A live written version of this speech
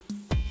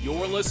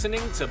You're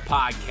listening to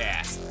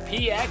Podcast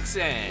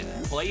PXN,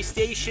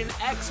 PlayStation,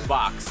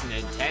 Xbox,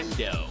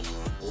 Nintendo.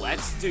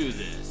 Let's do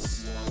this.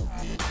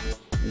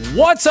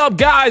 What's up,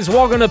 guys?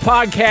 Welcome to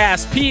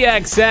Podcast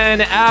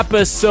PXN,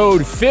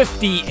 episode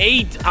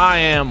 58. I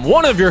am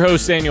one of your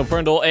hosts, Daniel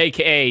Prindle,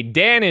 a.k.a.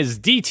 Dan is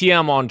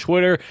DTM on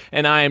Twitter,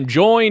 and I am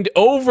joined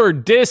over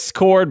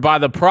Discord by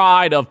the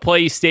pride of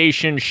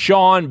PlayStation,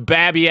 Sean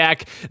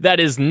Babiak,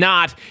 that is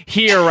not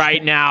here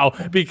right now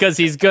because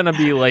he's going to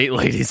be late,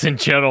 ladies and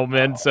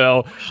gentlemen,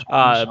 so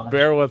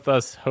bear with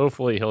us.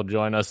 Hopefully he'll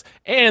join us.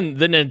 And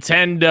the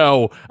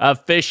Nintendo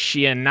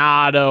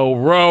aficionado,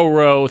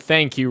 Roro.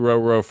 Thank you,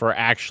 Roro, for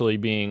actually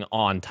being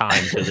on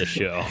time to the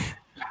show.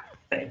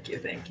 Thank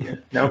you.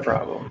 No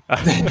problem.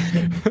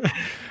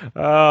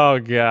 Oh,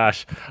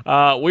 gosh.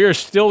 We are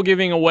still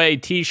giving away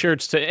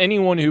t-shirts to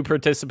anyone who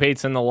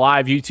participates in the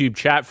live YouTube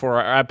chat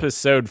for our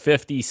episode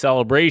 50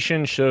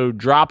 celebration. So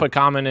drop a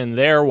comment in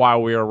there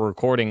while we are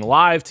recording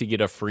live to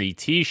get a free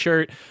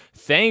t-shirt.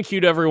 Thank you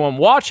to everyone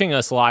watching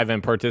us live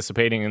and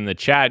participating in the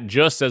chat.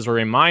 Just as a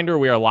reminder,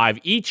 we are live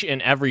each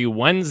and every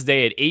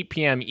Wednesday at 8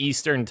 p.m.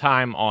 Eastern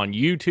Time on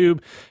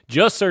YouTube.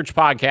 Just search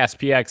Podcast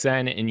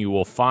PXN and you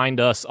will find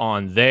us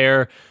on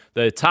there.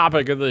 The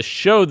topic of the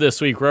show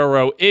this week,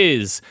 Roro,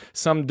 is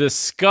some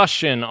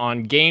discussion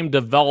on game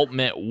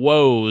development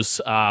woes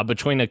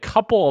between a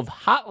couple of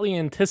hotly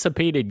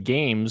anticipated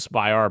games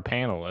by our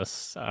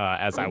panelists,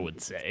 as I would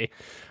say.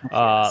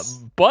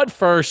 But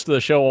first, the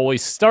show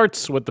always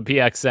starts with the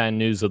PXN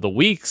news of the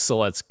week, so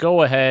let's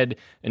go ahead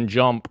and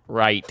jump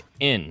right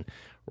in.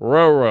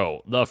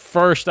 Roro, the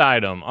first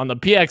item on the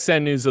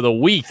PXN news of the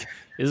week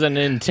is a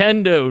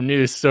Nintendo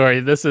news story.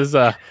 This is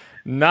a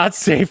not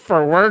safe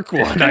for work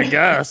one, I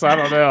guess. I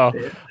don't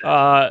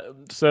know.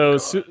 So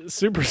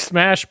Super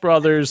Smash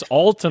Brothers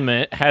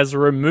Ultimate has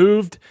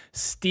removed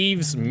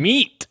Steve's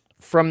meat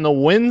from the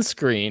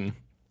windscreen.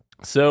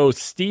 So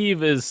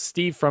Steve is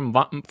Steve from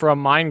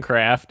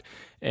Minecraft,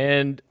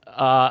 and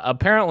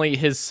apparently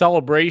his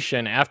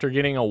celebration after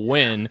getting a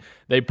win,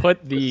 they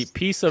put the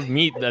piece of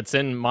meat that's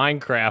in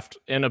Minecraft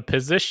in a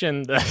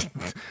position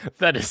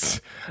that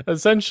is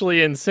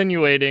essentially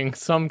insinuating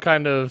some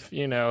kind of,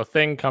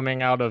 thing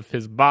coming out of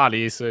his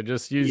body. So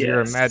just use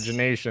your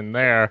imagination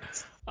there.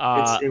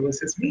 It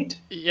was his meat.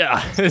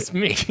 Yeah, it's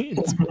meat.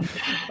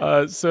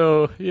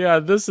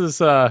 This is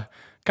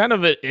kind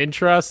of an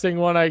interesting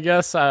one, I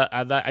guess.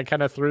 I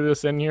kind of threw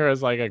this in here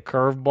as like a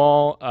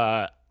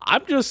curveball.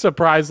 I'm just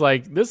surprised,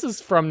 this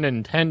is from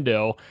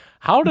Nintendo.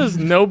 How does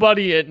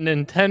nobody at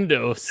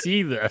Nintendo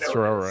see this,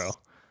 Roro?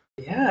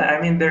 Yeah,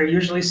 I mean, they're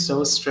usually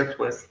so strict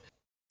with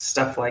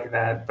stuff like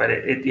that, but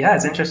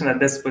it's interesting that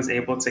this was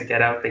able to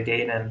get out the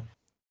gate and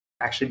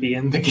actually be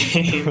in the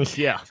game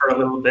for a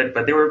little bit,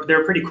 but they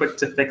were pretty quick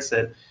to fix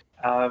it.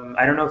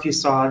 I don't know if you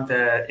saw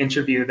the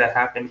interview that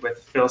happened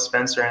with Phil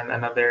Spencer and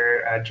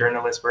another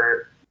journalist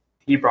where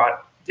he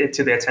brought it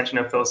to the attention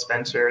of Phil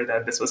Spencer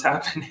that this was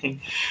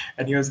happening,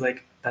 and he was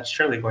like, "That's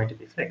surely going to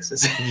be fixed."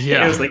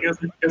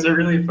 It was a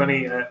really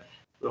funny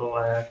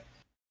little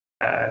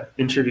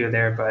interview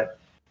there, but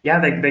yeah,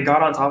 they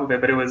got on top of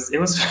it, but it was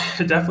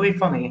definitely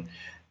funny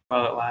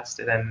while it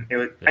lasted, and it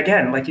was,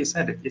 again, like you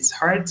said, it's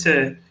hard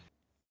to,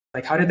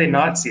 how did they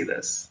not see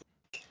this?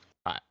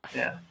 I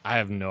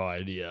have no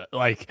idea.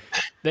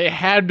 They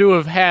had to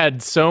have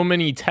had so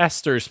many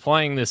testers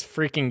playing this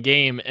freaking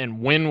game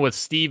and win with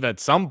Steve at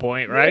some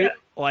point, right?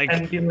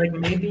 And be like,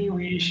 maybe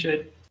we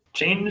should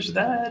change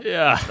that.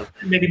 Yeah.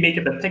 Maybe make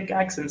it the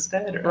pickaxe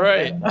instead.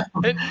 Right.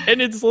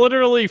 And it's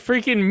literally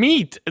freaking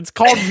meat. It's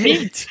called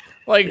meat.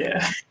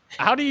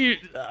 How do you?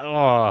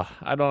 Oh,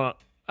 I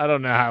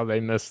don't know how they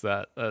missed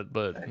that.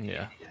 But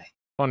yeah,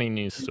 funny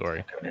news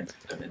story.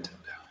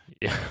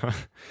 Yeah.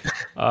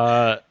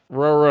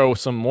 Roro,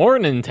 some more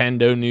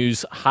Nintendo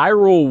news.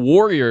 Hyrule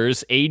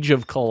Warriors Age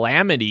of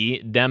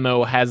Calamity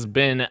demo has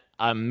been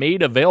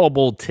made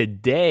available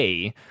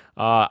today.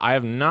 I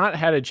have not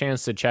had a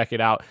chance to check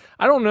it out.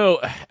 I don't know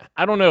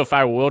if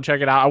I will check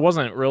it out. I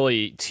wasn't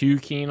really too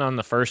keen on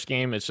the first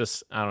game. It's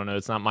just, I don't know,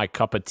 it's not my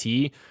cup of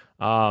tea.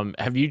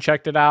 Have you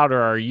checked it out,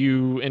 or are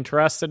you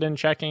interested in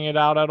checking it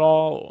out at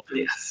all?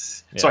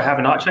 Yes. Yeah. So I have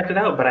not checked it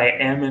out, but I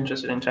am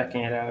interested in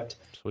checking it out.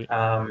 Sweet.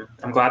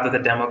 I'm glad that the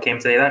demo came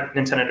today. That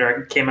Nintendo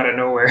Direct came out of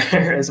nowhere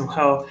as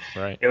well.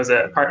 Right. It was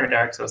a partner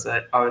Direct, so it's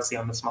obviously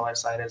on the smaller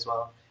side as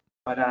well.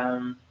 But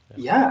I'm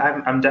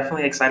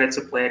definitely excited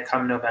to play it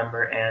come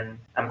November, and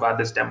I'm glad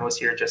this demo is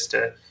here just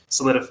to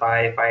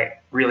solidify if I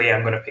really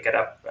am going to pick it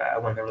up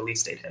when the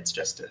release date hits,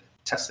 just to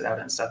test it out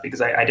and stuff, because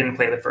I didn't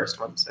play the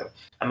first one, so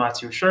I'm not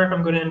too sure if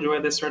I'm going to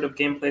enjoy this sort of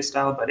gameplay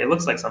style, but it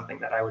looks like something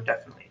that I would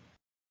definitely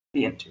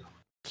be into.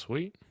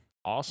 Sweet.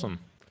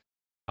 Awesome.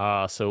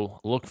 So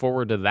look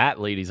forward to that,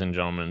 ladies and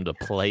gentlemen, to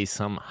play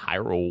some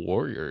Hyrule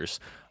Warriors.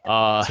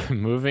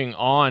 Moving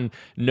on,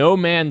 No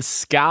Man's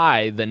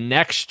Sky, the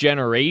next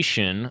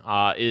generation,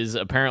 is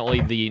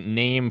apparently the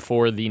name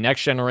for the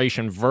next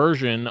generation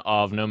version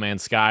of No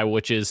Man's Sky,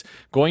 which is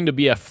going to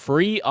be a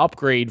free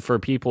upgrade for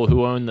people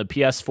who own the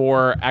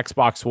PS4,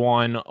 Xbox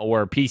One,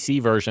 or PC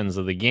versions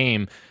of the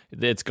game.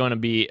 It's going to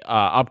be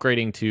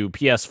upgrading to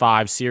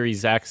PS5,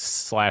 Series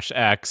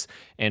X/X,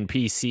 and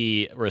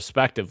PC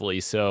respectively.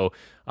 So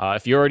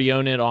if you already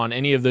own it on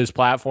any of those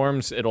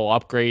platforms, it'll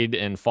upgrade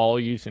and follow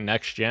you to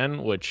next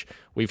gen, which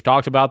we've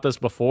talked about this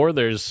before.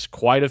 There's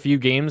quite a few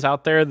games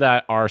out there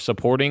that are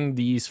supporting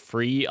these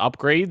free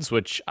upgrades,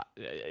 which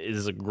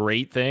is a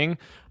great thing.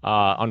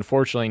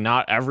 Unfortunately,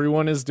 not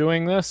everyone is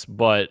doing this,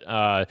 but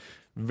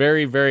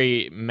very,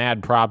 very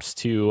mad props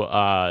to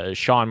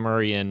Sean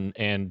Murray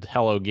and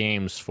Hello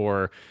Games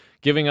for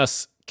giving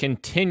us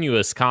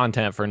continuous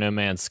content for No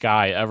Man's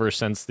Sky ever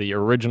since the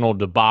original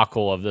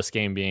debacle of this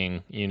game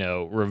being,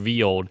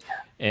 revealed.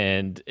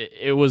 And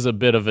it was a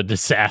bit of a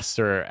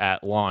disaster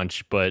at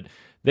launch, but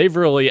they've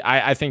really,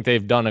 I think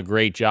they've done a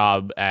great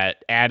job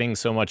at adding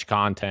so much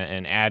content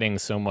and adding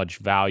so much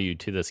value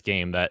to this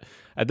game that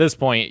at this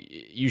point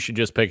you should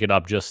just pick it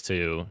up just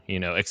to,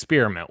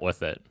 experiment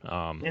with it.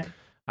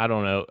 I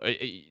don't know.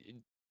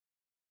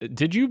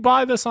 Did you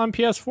buy this on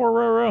PS4,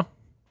 Roro?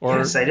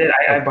 Yes, I did.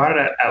 I bought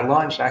it at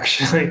launch,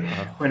 actually,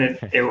 when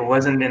it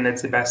wasn't in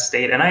its best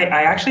state. And I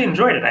actually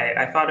enjoyed it.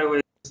 I thought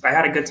I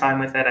had a good time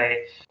with it.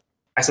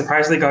 I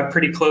surprisingly got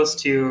pretty close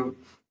to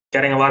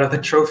getting a lot of the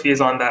trophies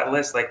on that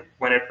list, like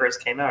when it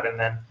first came out.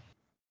 And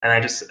I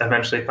just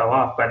eventually fell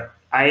off. But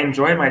I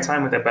enjoyed my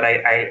time with it. But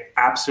I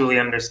absolutely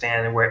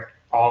understand where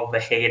all the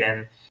hate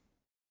and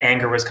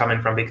anger was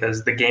coming from,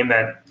 because the game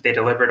that they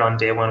delivered on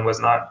day one was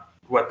not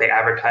what they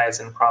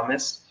advertised and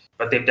promised.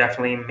 But they've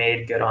definitely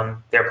made good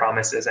on their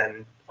promises,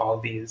 and all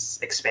these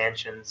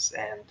expansions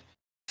and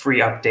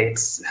free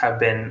updates have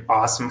been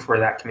awesome for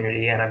that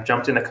community. And I've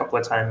jumped in a couple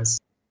of times.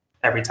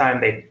 Every time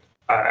they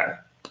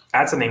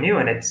add something new,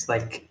 and it's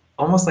like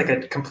almost like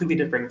a completely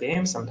different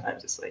game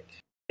sometimes.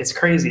 It's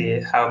crazy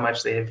how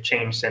much they've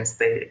changed since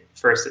they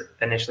first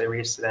initially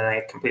released it. And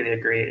I completely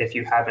agree. If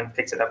you haven't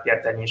picked it up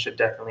yet, then you should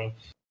definitely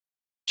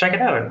check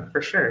it out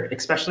for sure.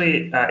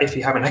 Especially if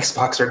you have an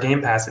Xbox or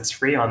Game Pass, it's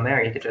free on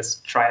there. You could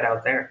just try it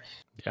out there.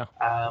 Yeah.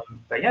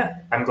 But yeah,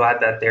 I'm glad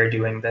that they're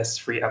doing this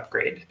free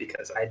upgrade,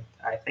 because I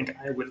think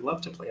I would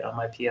love to play it on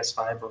my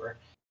PS5 or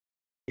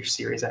your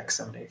Series X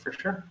someday for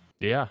sure.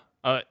 Yeah.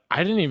 I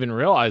didn't even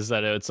realize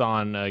that it's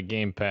on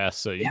Game Pass.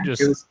 So it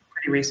was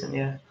pretty recent.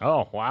 Yeah.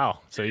 Oh, wow.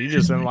 So you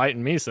just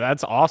enlightened me. So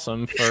that's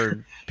awesome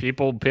for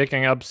people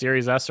picking up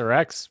Series S or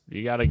X.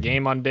 You got a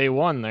game on day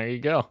one. There you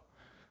go.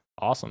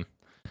 Awesome.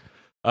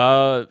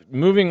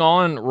 Moving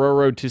on,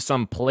 Roro, to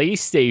some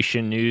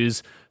PlayStation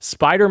news.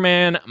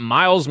 Spider-Man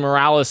Miles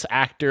Morales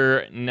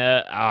actor,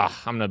 I'm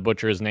gonna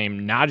butcher his name,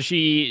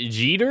 Nadji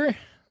Jeter?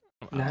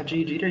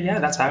 Nadji Jeter, yeah,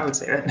 that's how I would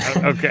say it.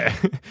 Okay.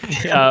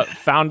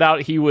 Found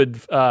out he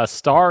would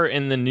star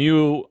in the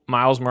new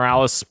Miles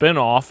Morales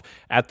spinoff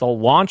at the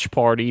launch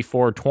party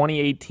for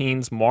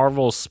 2018's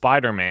Marvel's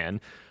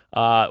Spider-Man,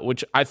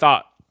 which I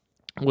thought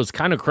was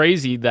kind of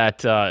crazy that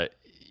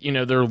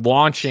they're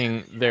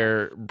launching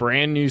their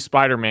brand new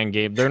Spider-Man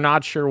game. They're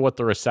not sure what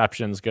the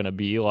reception's going to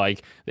be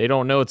like. They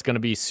don't know it's going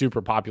to be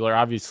super popular.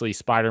 Obviously,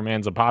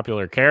 Spider-Man's a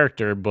popular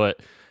character, but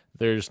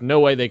there's no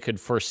way they could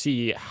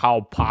foresee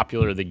how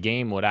popular the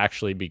game would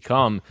actually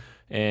become.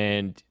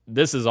 And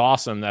this is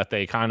awesome that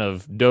they kind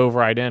of dove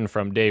right in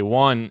from day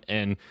one,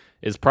 and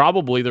is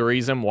probably the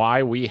reason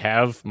why we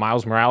have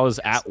Miles Morales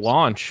at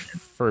launch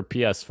for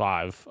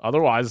PS5.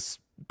 Otherwise,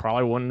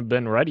 probably wouldn't have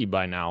been ready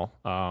by now.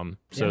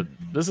 So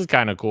this is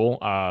kind of cool.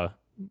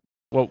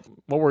 What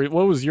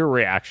was your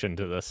reaction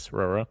to this,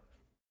 Roro?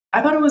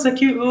 I thought it was a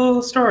cute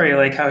little story,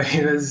 like how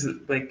he was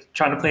like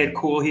trying to play it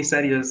cool. He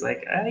said he was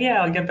like,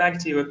 yeah, I'll get back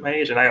to you with my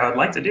agent. I'd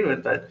like to do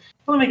it, but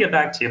let me get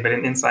back to you. But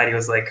inside he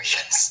was like,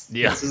 yes,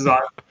 this is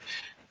awesome.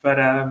 But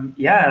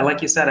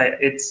like you said,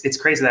 it's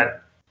crazy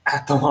that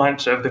at the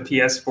launch of the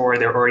PS4,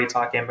 they're already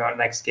talking about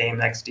next game,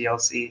 next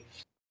DLC.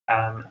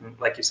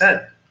 Like you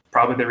said,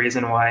 probably the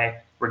reason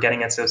why we're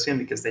getting it so soon,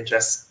 because they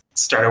just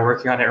started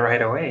working on it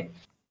right away.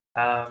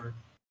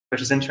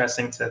 Which is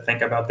interesting to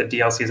think about the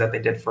DLCs that they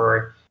did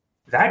for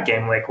that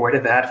game. Like, where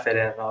did that fit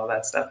in and all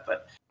that stuff?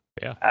 But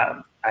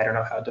I don't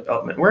know how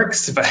development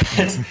works, but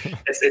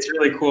it's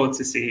really cool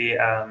to see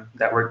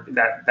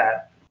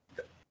that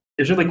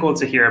it's really cool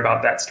to hear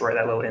about that story,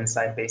 that little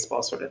inside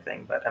baseball sort of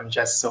thing. But I'm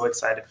just so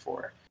excited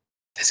for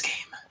this game.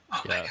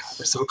 Oh my God,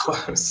 we're so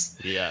close.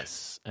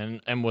 Yes.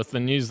 And with the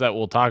news that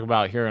we'll talk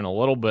about here in a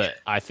little bit,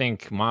 I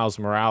think Miles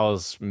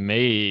Morales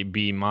may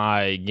be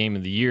my game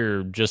of the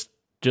year, just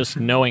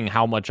knowing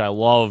how much I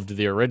loved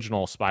the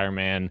original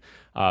Spider-Man,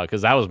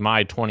 because that was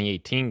my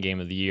 2018 game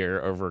of the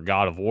year over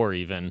God of War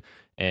even,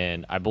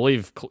 and I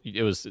believe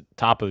it was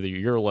top of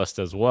your list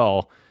as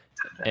well.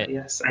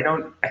 Yes,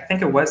 I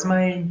think it was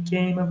my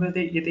game of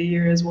the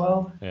year as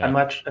well. Yeah. I'm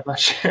not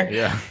sure.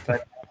 Yeah,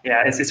 but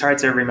yeah, it's hard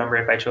to remember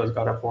if I chose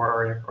God of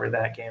War or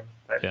that game.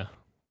 But yeah.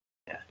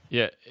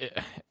 Yeah.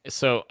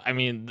 So I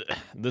mean,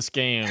 this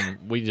game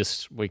we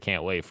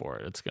can't wait for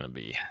it. It's gonna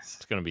be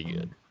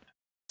good.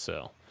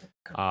 So,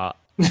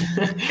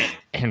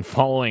 and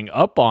following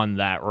up on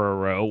that,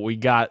 Roro, we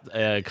got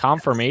a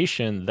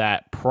confirmation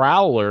that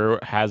Prowler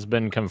has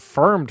been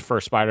confirmed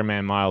for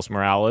Spider-Man Miles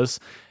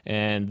Morales,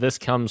 and this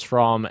comes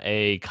from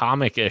a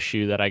comic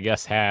issue that I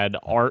guess had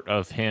art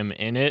of him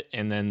in it,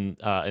 and then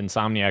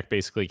Insomniac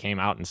basically came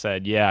out and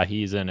said, yeah,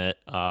 he's in it.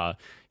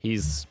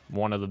 He's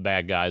one of the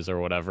bad guys or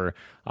whatever.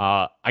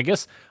 I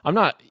guess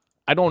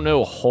I don't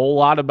know a whole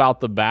lot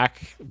about the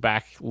back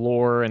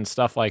lore and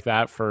stuff like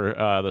that for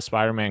the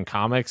Spider-Man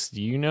comics.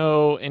 Do you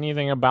know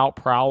anything about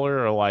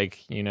Prowler, or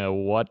like,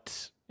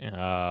 what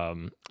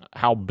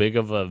how big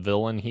of a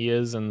villain he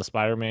is in the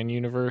Spider-Man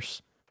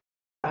universe?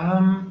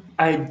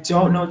 I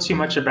don't know too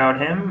much about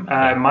him.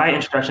 My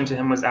introduction to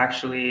him was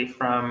actually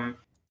from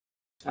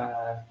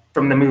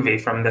the movie,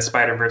 from the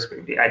Spider-Verse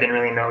movie. I didn't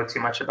really know too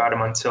much about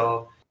him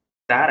until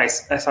that.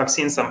 I've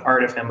seen some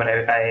art of him, but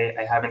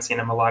I haven't seen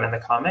him a lot in the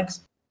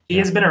comics. He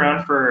has been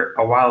around for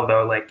a while,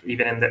 though, like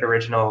even in the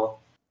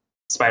original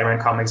Spider-Man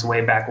comics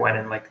way back when,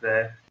 in like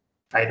the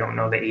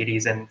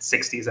 80s and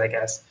 60s, I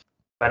guess.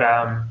 But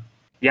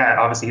yeah,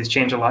 obviously he's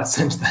changed a lot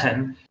since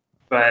then.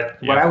 But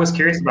what I was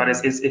curious about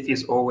is if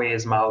he's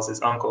always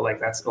Miles' uncle, like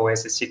that's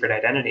always his secret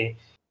identity.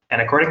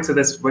 And according to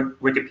this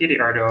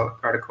Wikipedia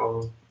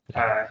article,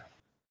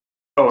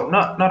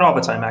 not all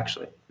the time,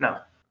 actually. No,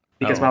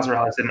 because Miles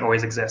Morales didn't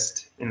always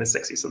exist in the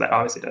 60s, so that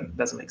obviously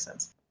doesn't make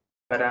sense.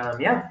 But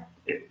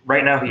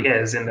right now he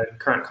is in the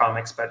current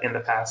comics, but in the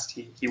past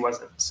he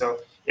wasn't. So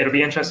it'll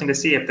be interesting to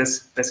see if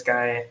this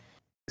guy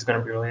is going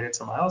to be related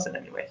to Miles in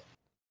any way.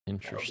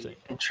 Interesting,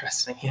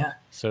 yeah.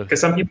 So because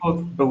some people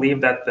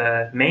believe that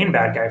the main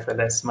bad guy for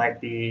this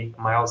might be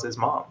Miles's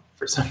mom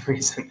for some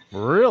reason.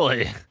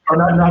 Really? Or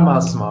not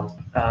Miles's mom.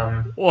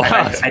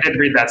 I did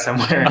read that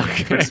somewhere.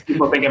 Okay. But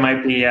people think it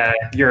might be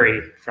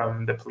Yuri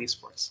from the police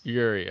force.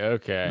 Yuri,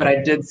 okay. But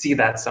I did see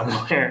that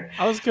somewhere.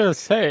 I was gonna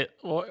say,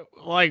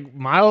 like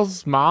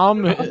Miles'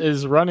 mom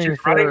is running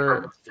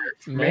for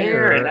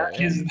mayor, and now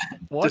she's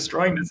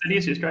destroying the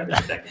city. She's trying to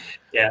protect.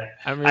 Yeah,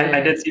 I mean, I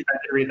did see that. I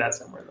did read that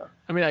somewhere though.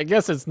 I mean, I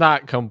guess it's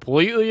not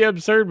completely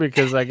absurd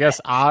because I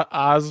guess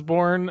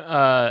Osborn.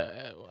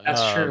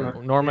 That's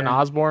true. Norman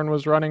Osborn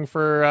was running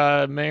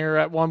for mayor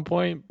at one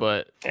point,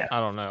 but I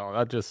don't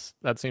know.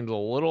 That seems a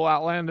little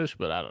outlandish,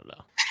 but I don't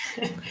know.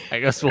 I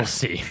guess we'll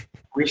see.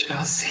 We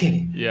shall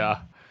see. Yeah.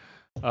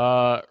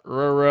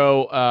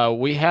 Roro,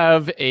 we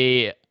have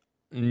a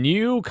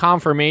new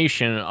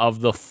confirmation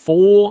of the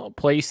full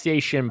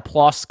PlayStation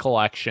Plus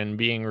collection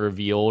being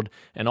revealed,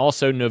 and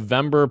also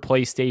November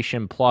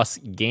PlayStation Plus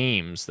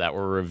games that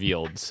were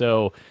revealed.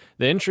 So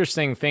the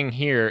interesting thing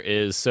here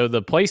is, so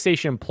the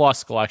PlayStation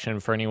Plus collection,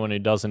 for anyone who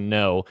doesn't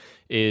know,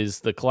 is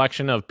the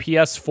collection of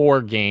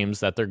PS4 games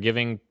that they're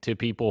giving to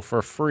people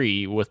for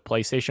free with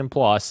PlayStation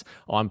Plus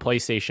on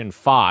PlayStation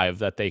 5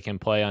 that they can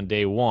play on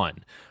day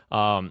one.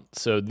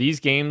 So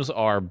these games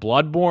are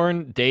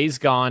Bloodborne, Days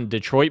Gone,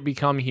 Detroit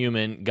Become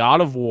Human,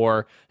 God of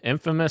War,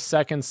 Infamous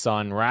Second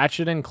Son,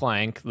 Ratchet and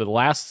Clank, The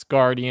Last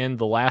Guardian,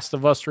 The Last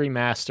of Us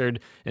Remastered,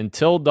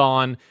 Until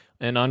Dawn,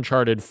 and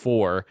Uncharted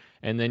 4.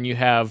 And then you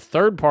have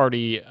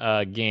third-party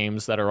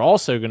games that are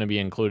also going to be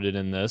included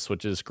in this,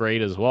 which is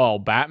great as well.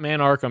 Batman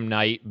Arkham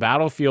Knight,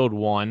 Battlefield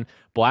 1,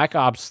 Black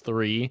Ops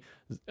 3,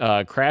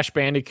 Crash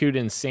Bandicoot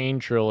Insane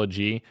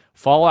Trilogy,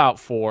 Fallout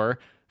 4,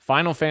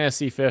 Final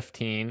Fantasy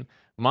 15,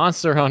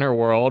 Monster Hunter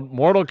World,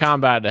 Mortal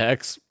Kombat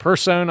X,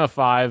 Persona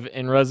 5,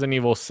 and Resident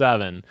Evil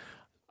 7.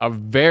 A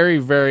very,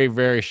 very,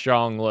 very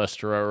strong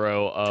list,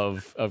 Roro,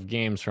 of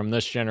games from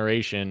this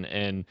generation.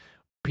 And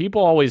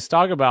people always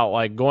talk about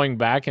like going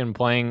back and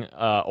playing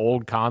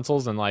old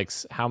consoles and like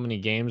how many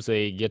games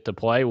they get to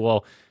play.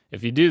 Well,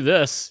 if you do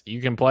this, you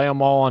can play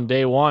them all on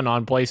day one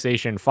on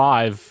PlayStation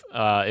 5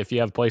 if you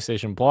have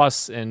PlayStation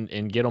Plus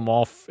and get them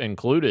all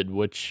included,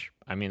 which,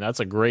 I mean, that's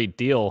a great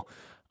deal.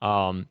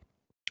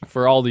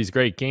 For all these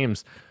great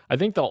games. I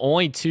think the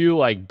only two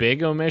like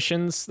big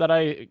omissions that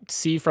I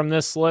see from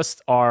this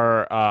list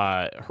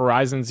are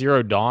Horizon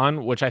Zero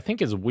Dawn, which I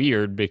think is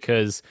weird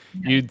because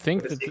you'd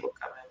think that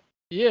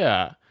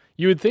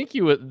you would think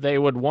they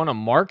would want to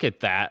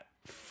market that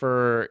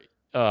for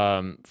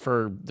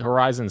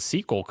Horizon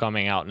sequel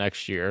coming out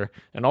next year.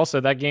 And also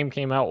that game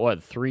came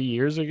out 3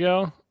 years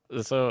ago?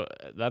 So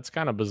that's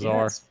kind of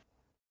bizarre.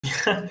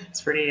 Yeah, it's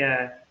pretty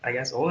I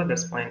guess old at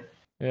this point.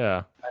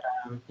 Yeah.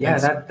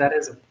 But that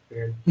is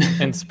weird.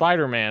 And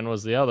Spider-Man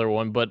was the other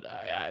one, but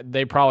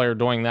they probably are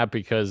doing that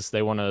because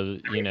they want to,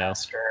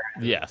 yes.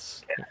 Yeah.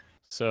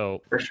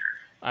 So for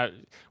sure.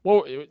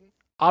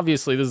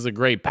 Obviously this is a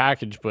great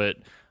package, but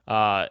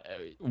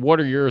what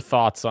are your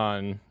thoughts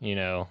on,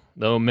 the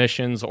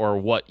omissions or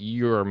what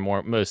you're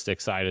most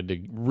excited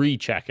to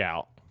recheck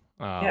out?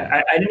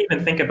 I didn't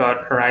even think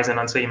about Horizon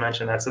until you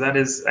mentioned that. So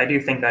I do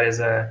think that is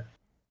a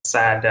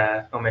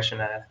sad omission,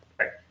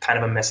 kind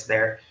of a miss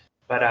there.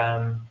 But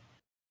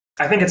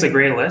I think it's a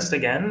great list.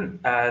 Again,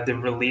 the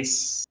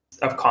release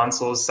of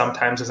consoles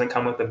sometimes doesn't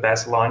come with the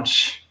best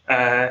launch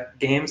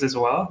games as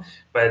well.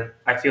 But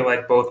I feel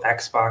like both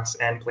Xbox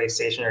and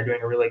PlayStation are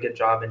doing a really good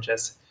job in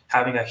just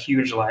having a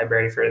huge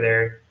library for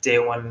their day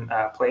one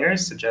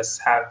players to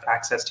just have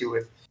access to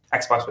with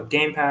Xbox with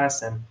Game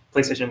Pass and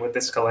PlayStation with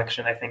this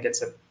collection. I think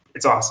it's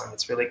awesome.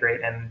 It's really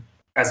great. And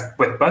as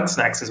with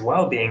Bugsnax as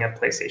well being a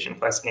PlayStation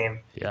Plus game,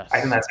 yes, I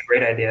think that's a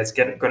great idea. It's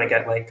going to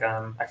get like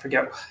I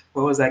forget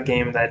what was that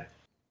game that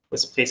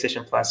was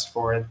PlayStation Plus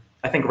for.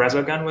 I think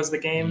Resogun was the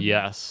game.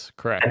 Yes,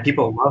 correct. And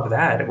people love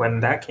that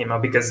when that came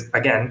out because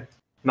again,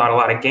 not a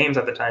lot of games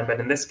at the time, but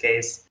in this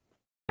case,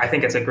 I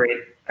think it's a great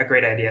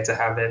idea to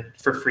have it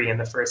for free in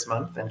the first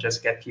month and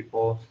just get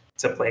people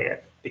to play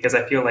it because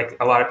I feel like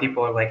a lot of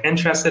people are like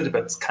interested,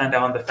 but it's kind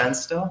of on the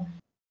fence still.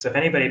 So if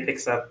anybody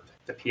picks up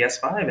the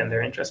PS5 and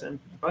they're interested in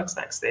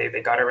Bugsnax, they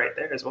got it right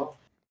there as well.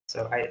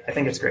 So I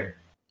think it's great.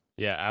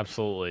 Yeah,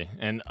 absolutely.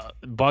 And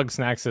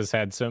Bugsnax has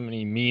had so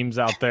many memes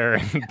out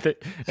there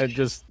and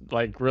just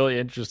like really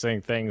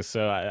interesting things.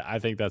 So I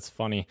think that's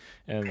funny.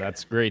 And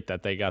that's great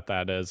that they got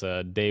that as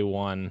a day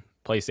one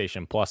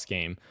PlayStation Plus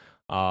game.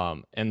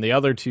 And the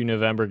other 2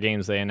 November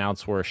games they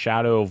announced were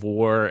Shadow of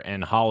War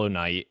and Hollow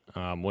Knight,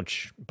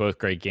 which both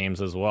great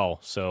games as well.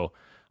 So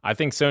I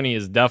think Sony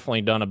has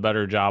definitely done a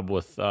better job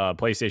with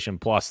PlayStation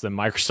Plus than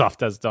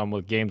Microsoft has done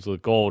with games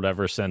with gold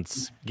ever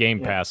since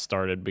Game Pass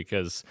started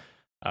because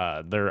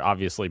they're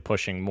obviously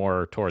pushing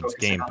more towards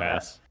Game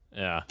Pass.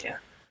 Yeah.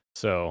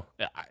 So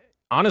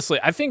honestly,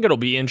 I think it'll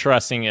be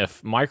interesting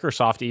if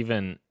Microsoft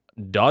even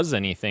does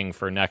anything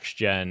for next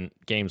gen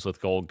games with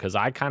gold because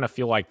I kind of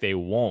feel like they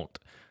won't.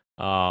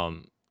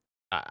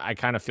 I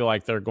kind of feel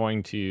like they're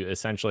going to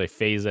essentially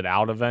phase it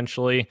out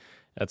eventually.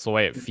 That's the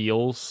way it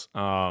feels.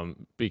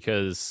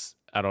 Because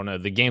I don't know,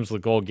 the games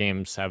with gold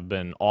games have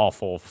been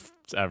awful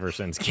ever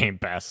since Game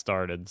Pass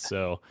started.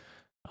 So,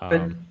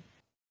 but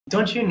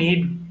don't you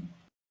need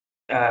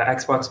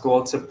Xbox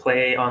Gold to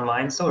play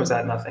online still, or is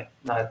that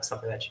not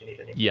something that you need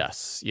anymore?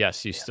 Yes,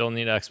 you still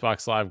need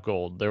Xbox Live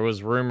Gold. There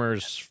was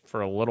rumors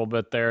for a little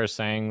bit there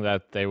saying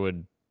that they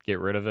would get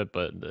rid of it,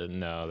 but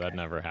no, that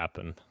never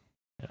happened.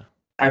 Yeah,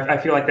 I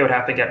feel like they would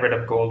have to get rid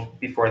of gold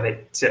before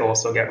they to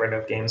also get rid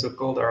of games with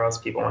gold, or else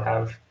people won't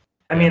have.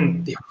 I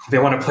mean, they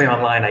want to play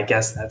online. I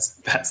guess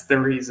that's the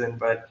reason,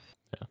 but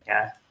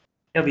yeah,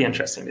 it'll be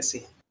interesting to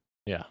see.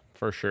 Yeah,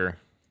 for sure.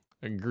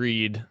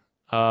 Agreed.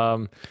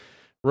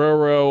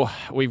 Roro,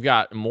 we've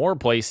got more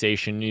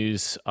PlayStation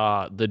news.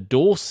 The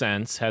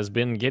DualSense has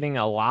been getting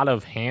a lot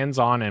of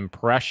hands-on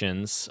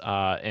impressions,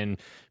 and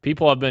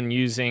people have been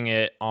using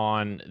it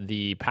on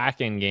the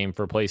pack-in game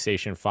for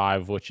PlayStation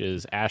 5, which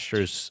is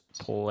Astro's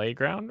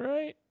Playground,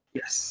 right?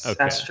 Yes,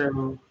 okay.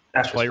 Astrobot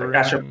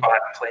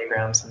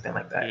Playground, something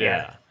like that.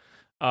 Yeah.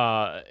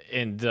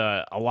 And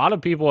a lot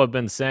of people have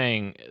been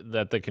saying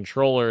that the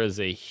controller is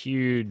a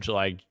huge,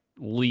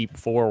 leap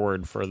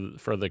forward for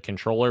the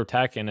controller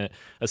tech, and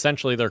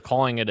essentially they're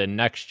calling it a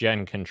next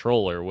gen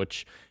controller,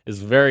 which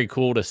is very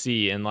cool to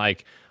see. And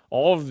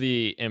all of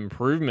the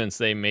improvements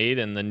they made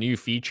and the new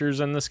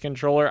features in this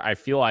controller, I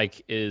feel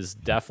like is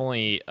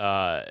definitely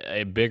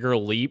a bigger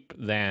leap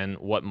than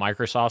what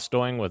Microsoft's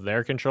doing with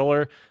their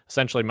controller.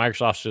 Essentially,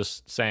 Microsoft's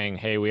just saying,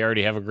 hey, we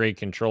already have a great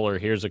controller,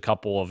 here's a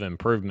couple of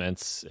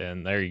improvements,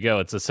 and there you go.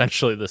 It's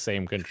essentially the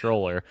same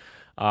controller.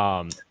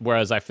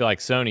 Whereas I feel like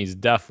Sony's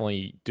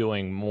definitely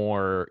doing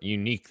more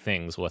unique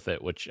things with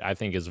it, which I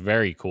think is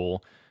very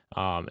cool.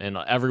 And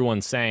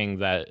everyone's saying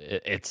that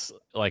it's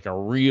like a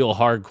real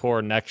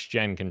hardcore next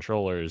gen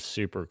controller is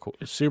super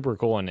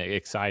cool and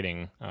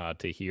exciting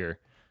to hear.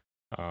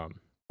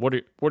 What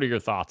are your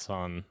thoughts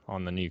on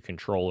the new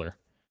controller?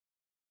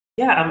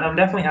 Yeah, I'm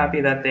definitely happy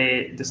that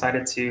they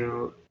decided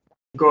to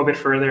go a bit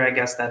further, I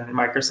guess, than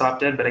Microsoft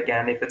did. But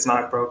again, if it's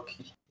not broke,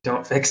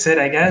 don't fix it,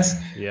 I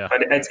guess. Yeah.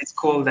 But it's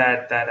cool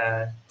that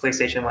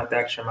PlayStation went the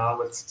extra mile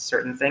with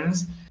certain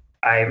things.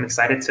 I'm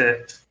excited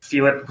to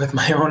feel it with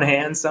my own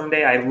hands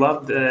someday. I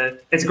love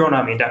it's grown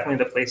on me.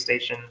 Definitely the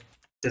PlayStation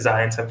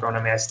designs have grown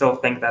on me. I still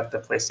think that the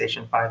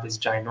PlayStation 5 is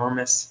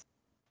ginormous,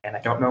 and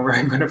I don't know where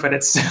I'm going to put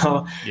it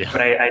still. Yeah.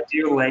 But I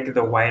do like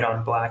the white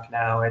on black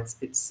now.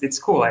 It's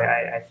cool.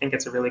 I think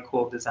it's a really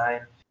cool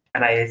design.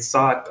 And I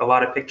saw a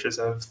lot of pictures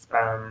of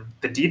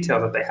the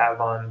detail that they have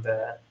on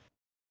the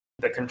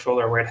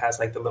controller, where it has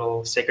the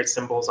little sacred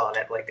symbols on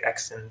it, like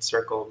X and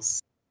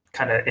circles,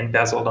 kind of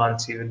embezzled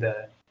onto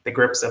the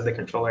grips of the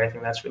controller. I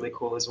think that's really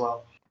cool as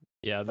well.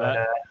 Yeah,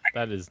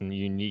 that is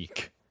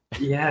unique.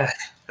 Yeah,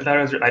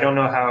 I don't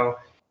know how.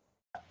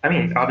 I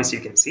mean, obviously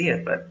you can see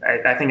it, but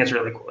I think it's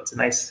really cool. It's a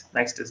nice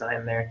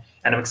design there,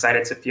 and I'm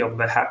excited to feel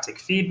the haptic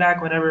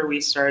feedback whenever we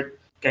start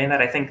getting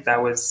that. I think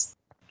that was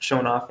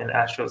shown off in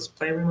Astro's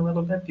Playroom a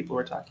little bit. People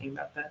were talking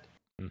about that.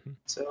 Mm-hmm.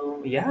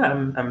 So yeah,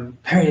 I'm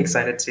very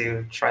excited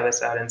to try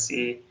this out and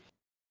see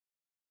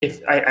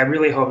if I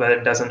really hope that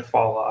it doesn't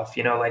fall off.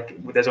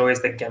 There's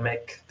always the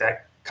gimmick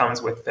that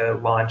comes with the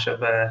launch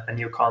of a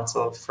new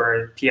console.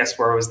 For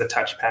PS4 was the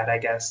touchpad, I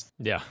guess.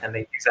 Yeah. And they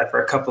use that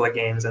for a couple of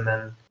games, and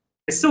then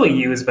it's still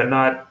used, but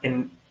not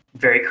in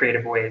very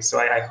creative ways. So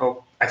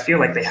I feel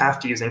like they have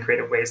to use in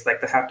creative ways.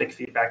 Like the haptic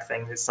feedback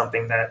thing is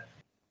something that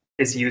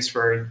is used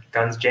for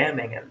guns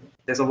jamming, and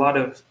there's a lot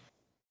of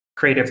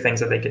creative things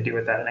that they could do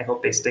with that, and I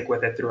hope they stick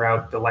with it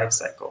throughout the life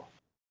cycle.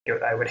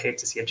 I would hate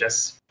to see it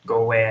just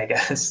go away, I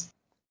guess.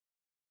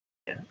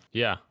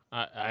 Yeah,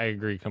 I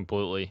agree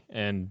completely,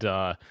 and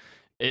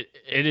it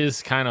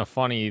is kind of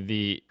funny.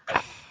 The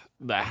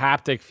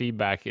haptic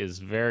feedback is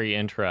very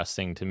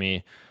interesting to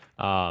me,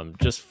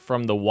 just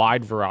from the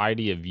wide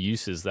variety of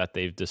uses that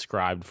they've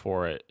described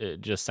for it.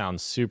 It just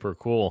sounds super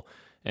cool.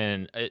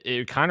 And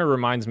it kind of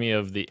reminds me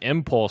of the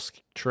impulse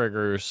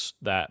triggers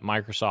that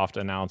Microsoft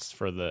announced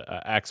for the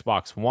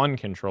Xbox One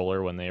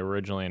controller when they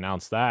originally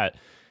announced that.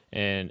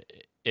 And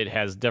it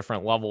has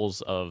different levels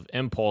of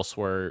impulse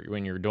where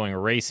when you're doing a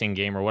racing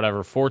game or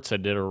whatever, Forza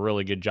did a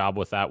really good job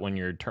with that. When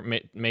you're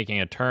making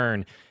a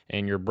turn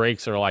and your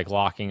brakes are like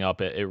locking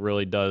up, it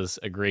really does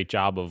a great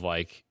job of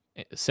like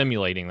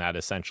simulating that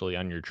essentially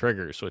on your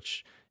triggers,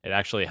 which it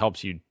actually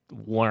helps you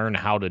learn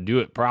how to do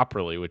it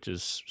properly, which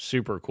is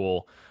super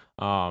cool.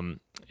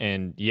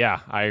 And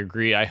yeah, I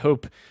agree. I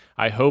hope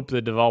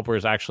the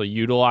developers actually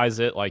utilize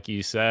it, like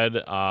you said,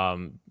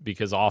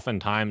 because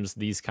oftentimes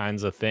these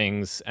kinds of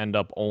things end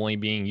up only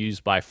being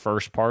used by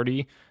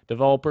first-party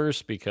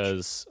developers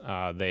because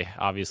they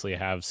obviously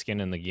have skin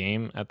in the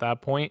game at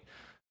that point.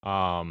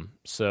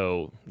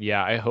 So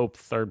yeah, I hope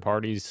third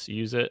parties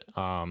use it.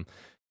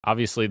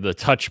 Obviously, the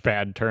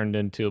touchpad turned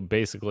into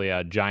basically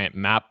a giant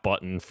map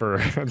button for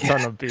a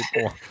ton of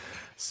people.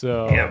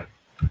 So.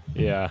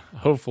 Yeah,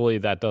 hopefully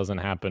that doesn't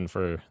happen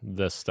for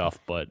this stuff,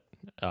 but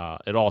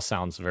it all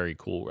sounds very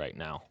cool right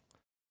now.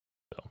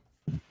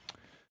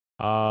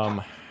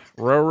 So,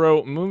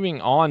 Roro,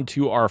 moving on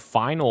to our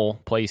final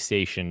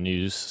PlayStation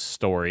news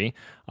story.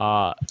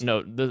 No,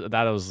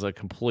 that was a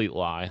complete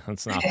lie.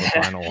 That's not the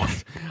final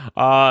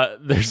one.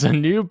 There's a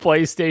new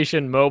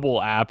PlayStation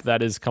mobile app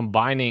that is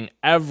combining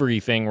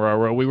everything,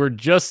 Roro. We were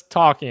just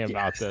talking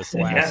about this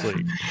last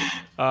week.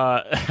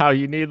 How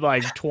you need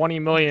like 20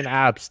 million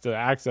apps to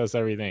access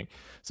everything.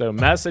 So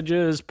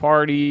messages,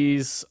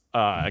 parties,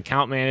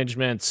 account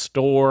management,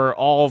 store,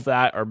 all of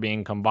that are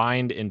being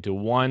combined into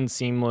one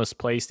seamless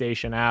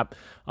PlayStation app,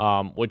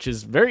 which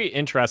is very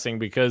interesting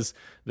because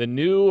the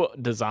new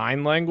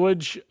design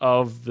language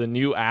of the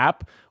new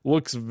app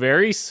looks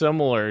very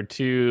similar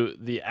to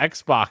the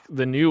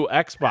new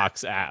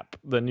Xbox app,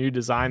 the new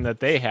design that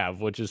they have,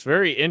 which is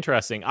very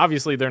interesting.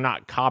 Obviously, they're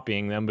not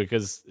copying them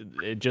because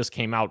it just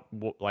came out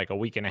like a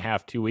week and a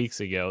half, 2 weeks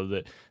ago,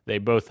 that they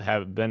both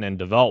have been in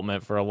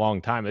development for a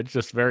long time. It's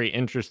just very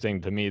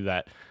interesting to me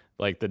that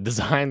like the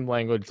design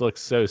language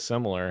looks so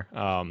similar.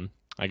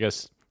 I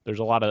guess there's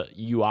a lot of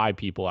UI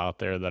people out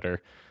there that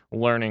are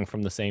learning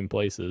from the same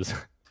places.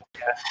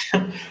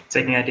 Yeah.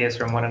 Taking ideas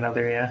from one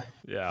another.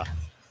 Yeah.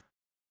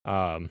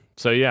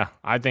 So yeah,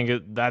 I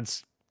think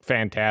that's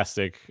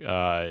fantastic.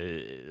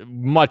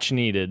 Much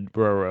needed,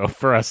 Roro,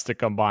 for us to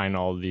combine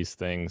all of these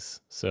things.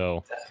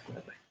 So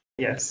definitely.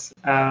 Yes.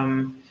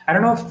 I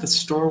don't know if the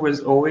store was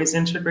always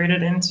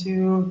integrated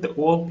into the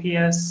old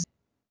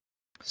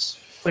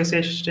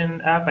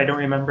PlayStation app. I don't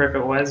remember if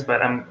it was,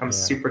 but I'm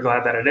super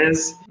glad that it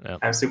is. Yep.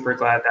 I'm super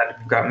glad that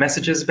we've got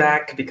messages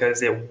back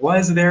because it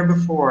was there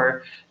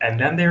before and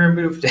then they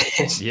removed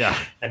it. Yeah.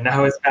 And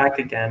now it's back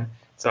again.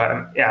 So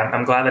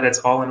I'm glad that it's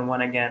all in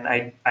one again.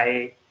 I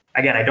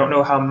don't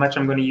know how much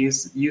I'm going to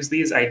use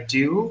these. I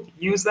do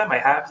use them. I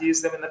have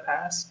used them in the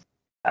past.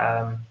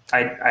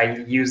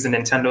 I use the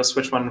Nintendo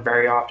Switch one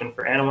very often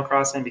for Animal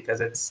Crossing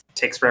because it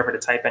takes forever to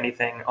type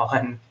anything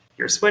on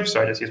your Switch,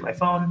 so I just use my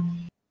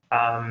phone.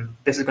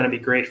 This is going to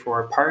be great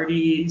for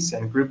parties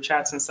and group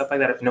chats and stuff like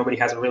that. If nobody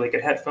has a really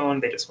good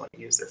headphone, they just want to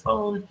use their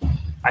phone.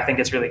 I think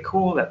it's really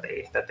cool that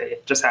they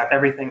just have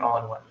everything all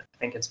in one. I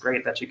think it's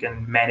great that you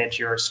can manage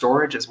your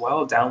storage as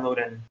well,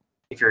 download and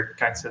if you're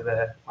connected to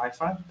the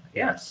Wi-Fi.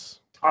 Yes,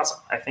 awesome.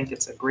 I think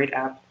it's a great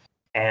app.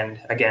 And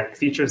again,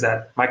 features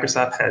that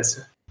Microsoft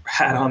has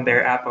had on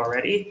their app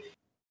already.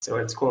 So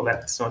it's cool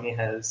that Sony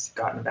has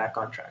gotten back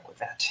on track with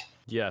that.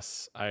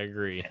 Yes, I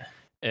agree. Yeah.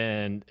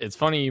 And it's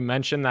funny you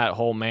mentioned that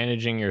whole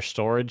managing your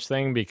storage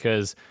thing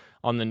because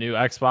on the new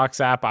Xbox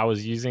app, I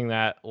was using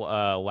that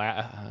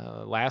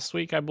last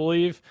week, I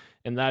believe,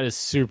 and that is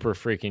super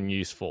freaking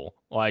useful.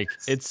 Like,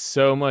 it's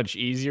so much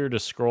easier to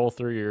scroll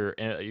through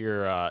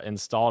your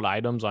installed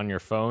items on your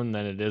phone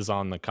than it is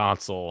on the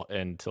console,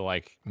 and to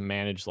like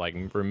manage, like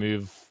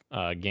remove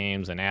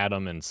games and add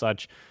them and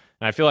such.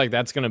 And I feel like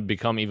that's going to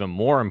become even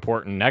more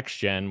important next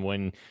gen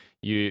when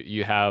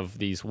you have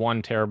these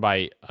 1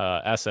 terabyte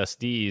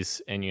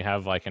SSDs and you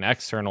have like an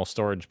external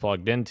storage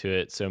plugged into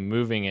it. So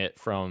moving it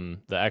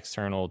from the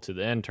external to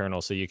the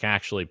internal so you can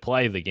actually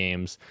play the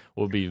games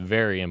will be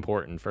very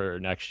important for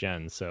next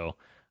gen. So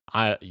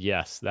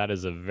yes, that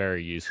is a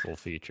very useful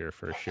feature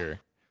for sure.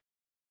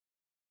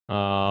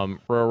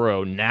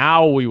 Roro,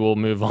 now we will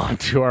move on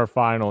to our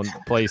final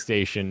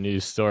PlayStation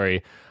news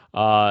story.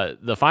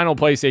 The final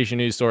PlayStation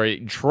news story: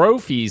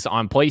 trophies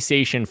on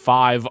PlayStation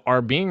 5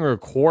 are being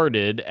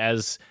recorded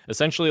as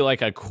essentially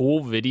like a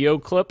cool video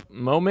clip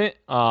moment.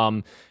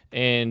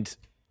 And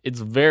it's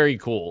very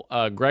cool.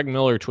 Greg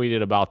Miller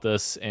tweeted about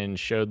this and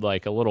showed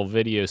like a little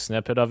video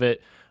snippet of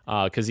it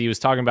because he was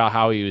talking about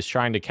how he was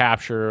trying to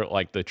capture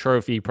like the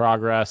trophy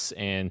progress,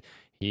 and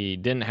he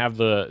didn't have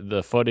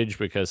the footage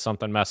because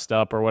something messed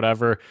up or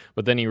whatever.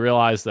 But then he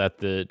realized that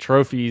the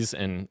trophies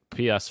in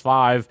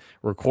PS5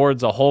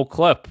 records a whole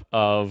clip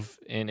of,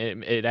 and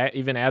it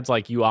even adds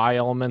like UI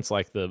elements,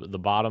 like the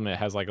bottom. It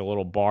has like a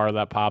little bar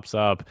that pops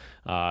up,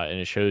 and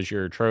it shows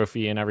your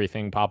trophy and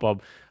everything pop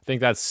up. I think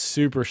that's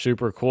super,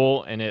 super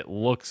cool, and it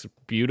looks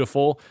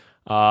beautiful.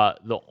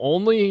 The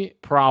only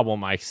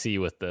problem I see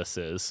with this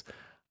is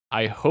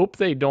I hope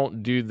they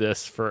don't do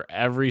this for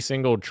every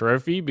single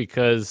trophy,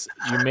 because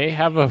you may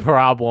have a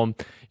problem.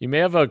 You may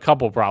have a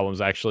couple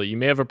problems, actually. You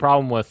may have a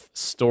problem with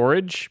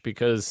storage,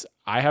 because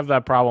I have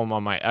that problem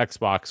on my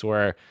Xbox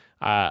where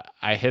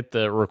I hit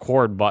the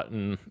record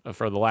button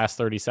for the last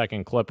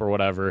 30-second clip or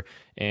whatever,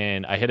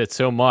 and I hit it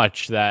so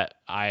much that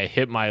I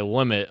hit my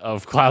limit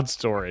of cloud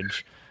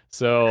storage.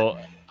 So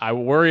I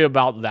worry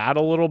about that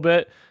a little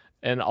bit.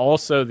 And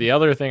also the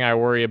other thing I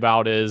worry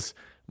about is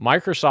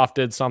Microsoft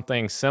did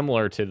something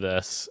similar to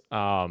this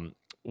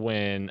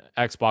when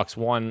Xbox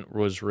One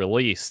was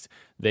released.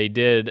 They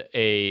did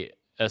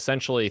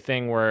essentially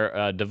thing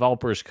where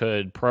developers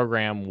could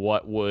program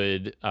what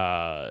would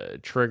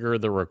trigger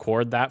the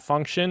record that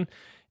function.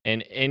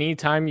 And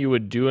anytime you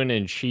would do an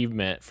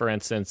achievement, for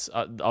instance,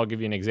 I'll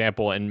give you an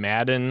example. In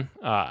Madden,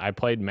 I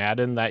played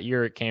Madden that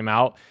year it came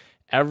out.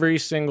 Every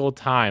single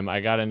time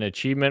I got an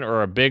achievement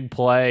or a big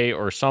play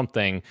or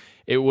something,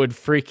 it would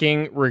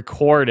freaking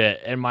record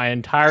it, and my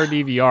entire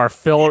DVR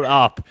filled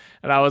up.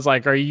 And I was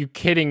like, are you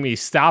kidding me?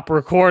 Stop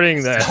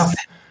recording this.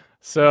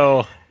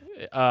 So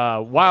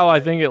while I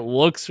think it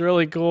looks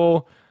really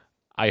cool,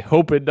 I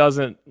hope it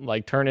doesn't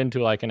like turn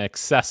into like an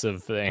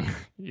excessive thing.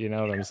 You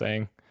know what I'm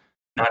saying?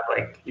 Not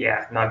like,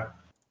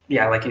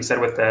 like you said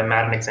with the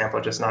Madden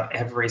example, just not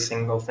every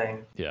single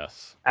thing.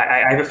 Yes.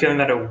 I have a feeling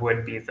that it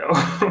would be, though.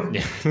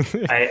 I feel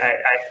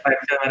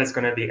that it's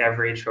going to be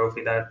every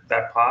trophy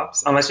that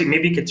pops, unless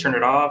you could turn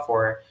it off,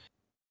 or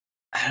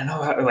I don't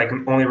know, like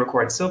only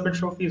record silver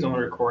trophies, only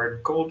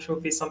record gold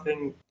trophies,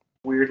 something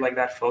weird like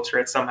that, filter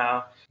it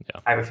somehow.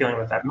 Yeah. I have a feeling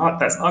with that.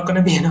 That's not going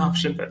to be an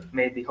option, but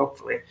maybe,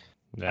 hopefully.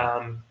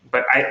 Yeah.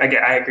 But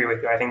I agree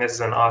with you. I think this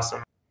is an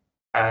awesome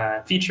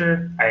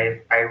feature.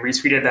 I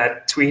retweeted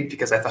that tweet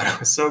because I thought it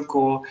was so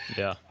cool.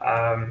 Yeah.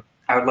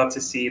 I would love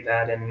to see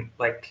that in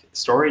like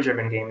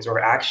story-driven games or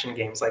action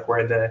games, like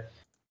where the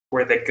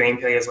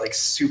gameplay is like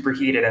super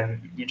heated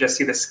and you just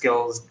see the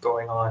skills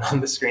going on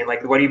the screen.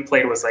 Like what he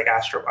played was like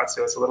Astrobot,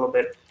 so it's a little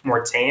bit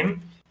more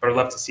tame. But I'd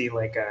love to see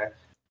like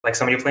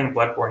somebody playing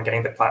Bloodborne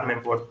getting the platinum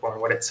in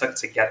Bloodborne, what it took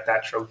to get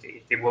that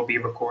trophy. It will be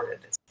recorded.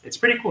 It's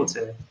pretty cool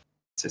to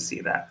see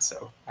that.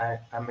 So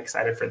I'm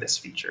excited for this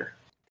feature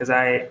because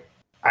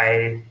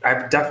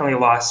I've definitely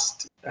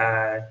lost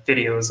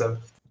videos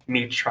of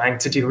me trying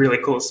to do really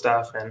cool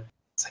stuff, and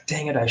it's like,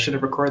 dang it, I should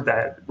have recorded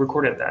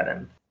that.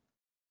 And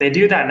they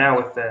do that now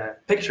with the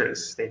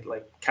pictures. They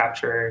like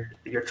capture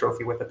your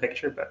trophy with a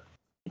picture, but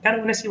you kind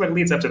of want to see what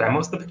leads up to that.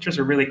 Most of the pictures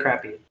are really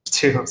crappy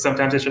too.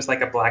 Sometimes it's just like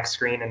a black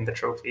screen in the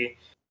trophy,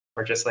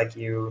 or just like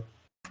you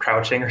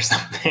crouching or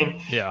something.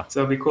 Yeah.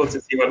 So it'd be cool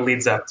to see what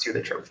leads up to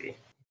the trophy.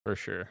 For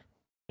sure.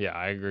 Yeah,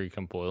 I agree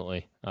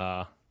completely.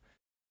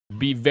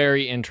 Be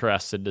very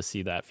interested to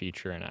see that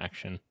feature in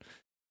action.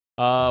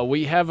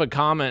 We have a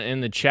comment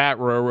in the chat,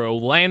 Roro.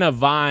 Lana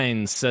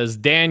Vines says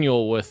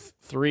Daniel with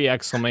 3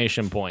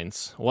 exclamation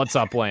points. What's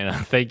up, Lana?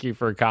 Thank you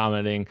for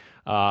commenting.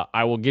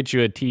 I will get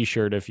you a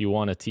t-shirt if you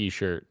want a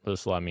t-shirt.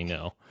 Just let me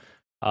know.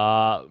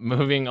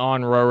 Moving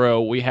on,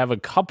 Roro, we have a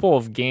couple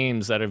of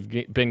games that have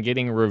been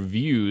getting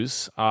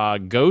reviews.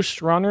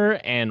 Ghost Runner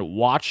and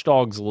Watch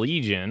Dogs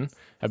Legion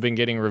have been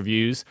getting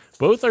reviews.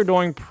 Both are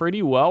doing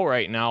pretty well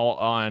right now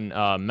on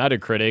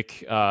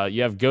Metacritic.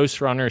 You have Ghost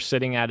Runner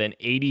sitting at an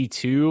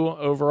 82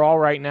 overall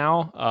right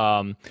now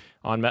on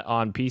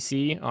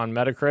PC on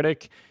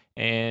Metacritic.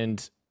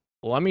 And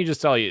let me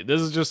just tell you,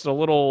 this is just a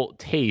little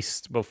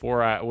taste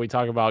before we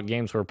talk about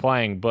games we're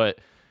playing, but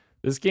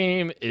this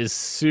game is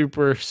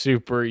super,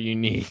 super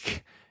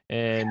unique,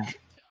 and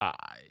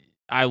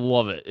I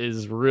love it. It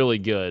is really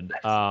good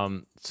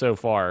so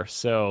far.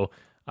 So,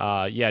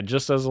 yeah,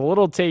 just as a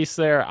little taste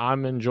there,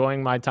 I'm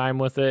enjoying my time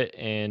with it,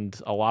 and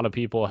a lot of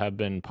people have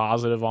been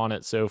positive on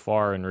it so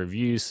far in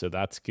reviews, so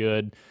that's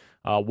good.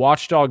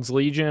 Watch Dogs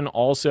Legion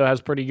also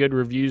has pretty good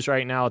reviews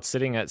right now. It's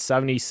sitting at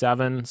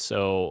 77,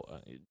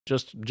 so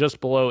just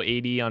below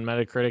 80 on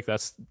Metacritic.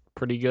 That's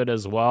pretty good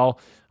as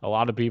well. A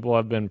lot of people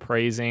have been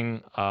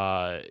praising,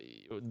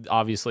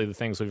 obviously, the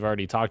things we've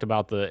already talked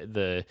about,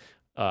 the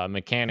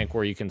mechanic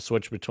where you can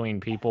switch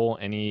between people,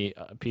 any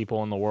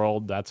people in the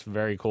world. That's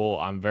very cool.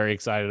 I'm very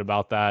excited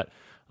about that.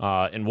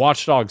 And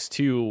Watch Dogs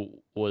 2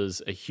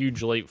 was a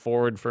huge leap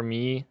forward for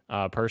me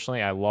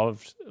personally. I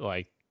loved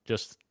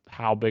just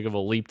how big of a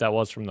leap that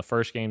was from the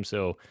first game.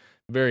 So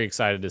very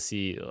excited to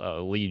see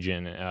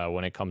Legion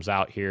when it comes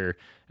out here.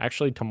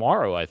 Actually,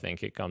 tomorrow I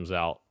think it comes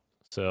out.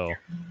 So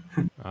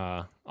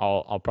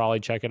I'll probably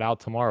check it out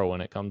tomorrow when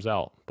it comes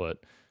out. But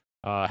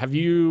Have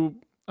you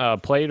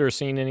played or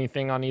seen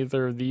anything on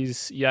either of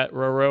these yet,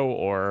 Roro?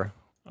 Or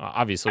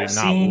obviously I've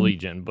not seen,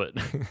 Legion, but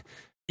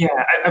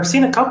yeah, I've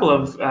seen a couple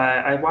of.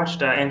 I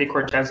watched Andy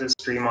Cortez's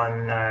stream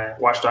on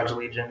Watch Dogs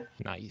Legion,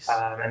 nice.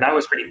 and that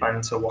was pretty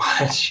fun to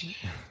watch.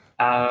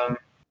 Um,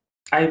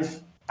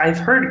 I've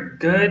heard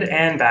good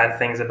and bad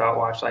things about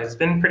Watch Dogs. It's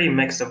been pretty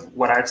mixed of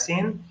what I've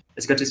seen.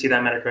 It's good to see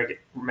that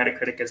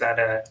Metacritic is at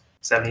a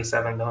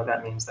 77, though.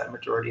 That means that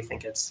majority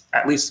think it's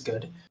at least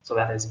good. So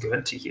that is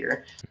good to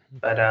hear.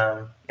 But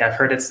yeah, I've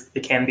heard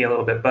it can be a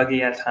little bit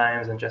buggy at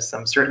times, and just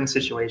some certain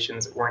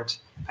situations weren't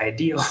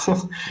ideal.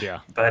 Yeah.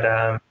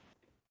 But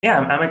yeah,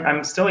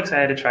 I'm still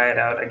excited to try it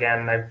out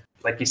again.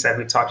 Like you said,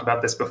 we've talked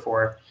about this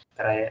before.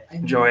 That I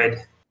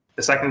enjoyed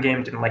the second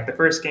game, didn't like the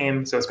first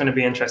game, so it's going to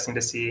be interesting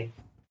to see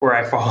where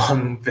I fall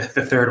on the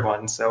third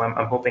one. So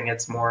I'm hoping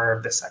it's more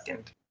of the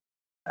second.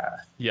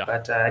 Yeah.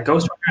 But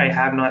Ghost Runner I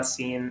have not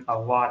seen a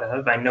lot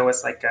of. I know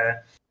it's like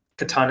a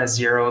Katana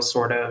Zero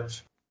sort of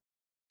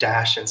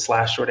dash and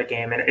slash sort of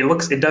game, and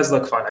it does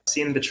look fun. I've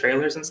seen the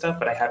trailers and stuff,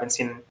 but I haven't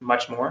seen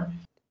much more.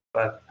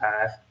 But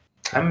I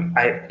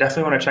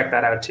definitely want to check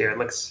that out too. It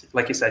looks,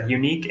 like you said,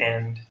 unique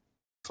and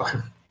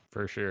fun.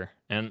 For sure.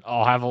 And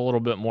I'll have a little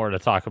bit more to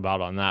talk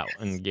about on that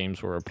in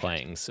games we're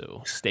playing,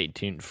 so stay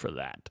tuned for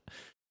that.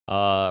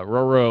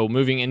 Roro,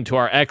 moving into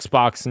our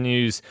Xbox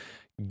news.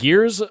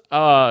 Gears,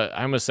 I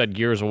almost said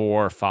Gears of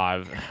War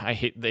 5. I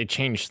hate they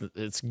changed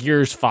it's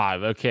Gears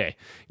 5. Okay.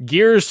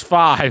 Gears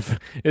 5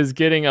 is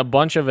getting a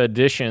bunch of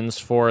additions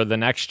for the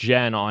next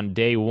gen on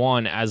day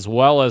 1, as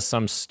well as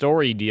some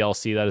story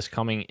DLC that is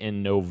coming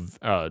in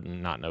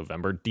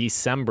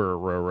December,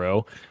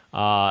 Roro.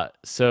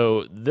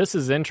 So this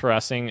is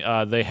interesting.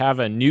 They have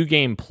a new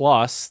game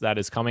plus that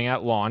is coming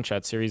at launch,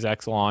 at Series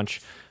X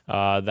launch.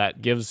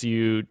 That gives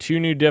you 2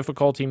 new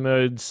difficulty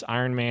modes,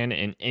 Iron Man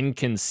and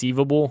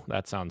Inconceivable.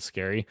 That sounds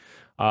scary.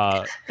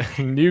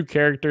 New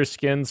character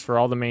skins for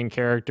all the main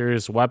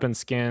characters, weapon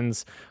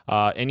skins.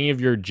 Any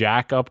of your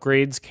Jack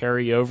upgrades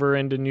carry over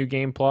into New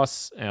Game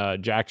Plus.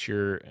 Jack's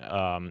your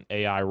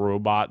AI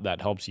robot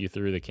that helps you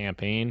through the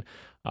campaign.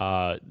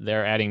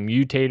 They're adding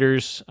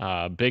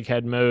mutators, big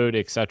head mode,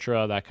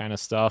 etc., that kind of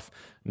stuff.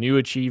 New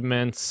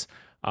achievements,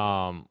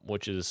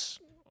 which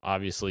is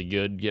obviously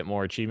good. Get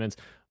more achievements.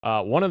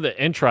 One of the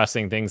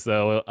interesting things,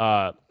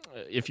 though,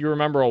 if you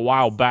remember a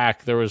while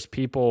back, there was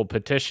people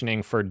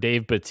petitioning for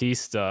Dave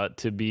Bautista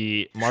to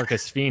be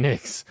Marcus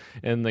Phoenix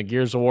in the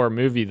Gears of War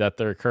movie that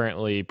they're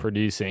currently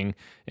producing.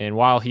 And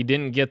while he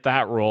didn't get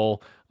that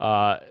role,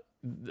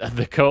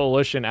 the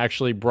Coalition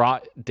actually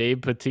brought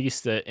Dave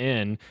Bautista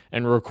in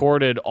and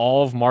recorded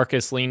all of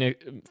Marcus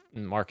Phoenix's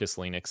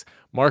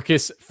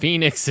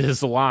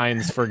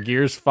lines for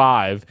Gears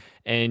 5,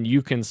 and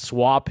you can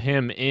swap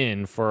him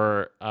in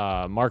for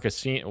Marcus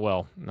Phoenix.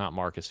 Well, not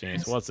Marcus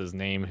Phoenix. What's his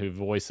name? Who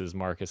voices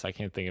Marcus? I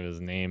can't think of his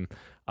name.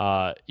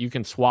 You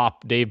can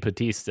swap Dave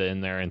Bautista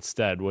in there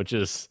instead, which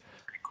is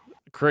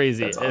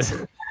crazy. That's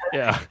awesome.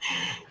 Yeah,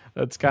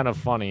 that's kind of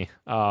funny.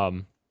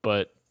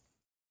 But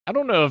I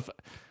don't know if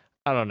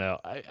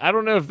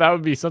that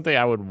would be something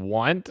I would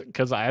want,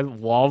 because I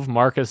love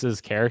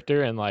Marcus's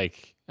character and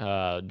like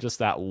just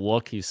that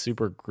look. He's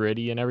super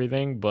gritty and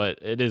everything, but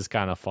it is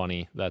kind of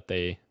funny that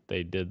they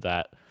did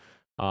that.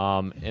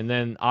 And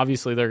then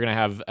obviously they're going to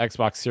have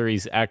Xbox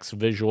Series X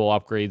visual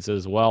upgrades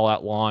as well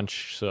at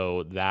launch,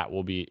 so that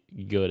will be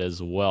good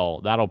as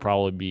well. That'll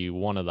probably be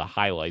one of the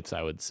highlights,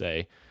 I would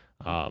say,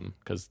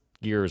 because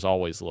Gears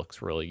always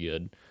looks really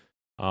good.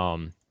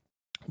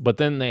 But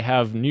then they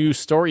have new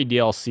story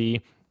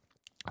DLC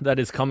that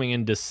is coming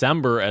in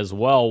December as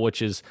well,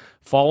 which is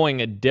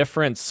following a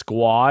different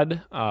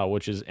squad,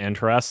 which is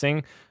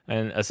interesting.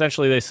 And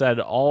essentially they said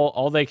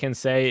all they can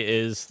say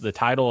is the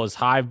title is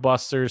Hive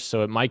Busters,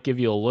 so it might give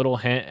you a little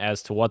hint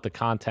as to what the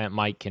content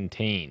might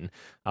contain.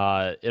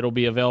 It'll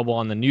be available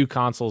on the new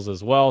consoles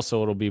as well,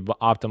 so it'll be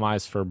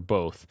optimized for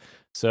both.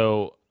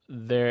 So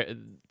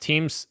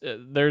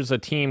there's a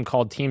team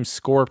called Team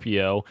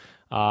Scorpio,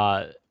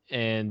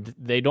 and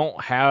they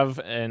don't have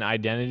an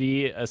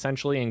identity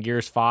essentially in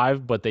Gears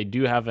 5, but they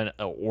do have an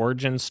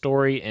origin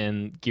story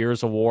in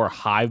Gears of War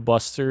Hive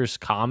Busters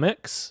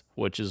comics,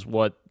 which is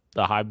what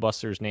the Hive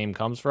Busters name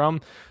comes from.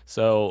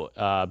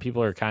 So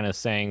people are kind of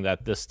saying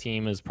that this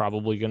team is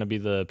probably going to be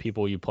the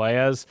people you play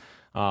as.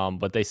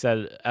 But they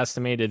said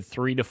estimated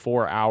 3 to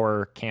 4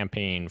 hour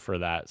campaign for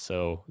that.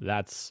 So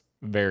that's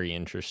very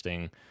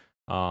interesting.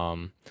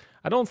 I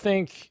don't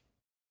think...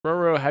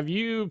 Roro, have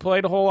you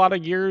played a whole lot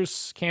of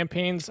Gears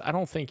campaigns? I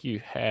don't think you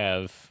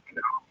have.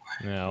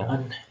 No.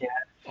 None, yeah.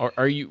 Or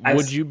are you?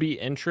 Would you be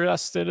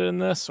interested in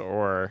this,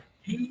 or?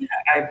 Yeah,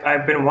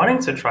 I've been wanting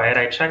to try it.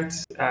 I checked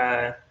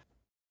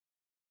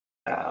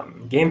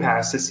Game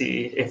Pass to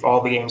see if all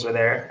the games are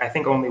there. I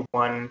think only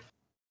 1,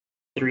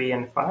 3,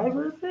 and 5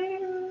 are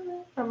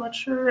there. I'm not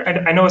sure.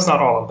 I know it's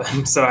not all of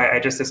them, so I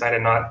just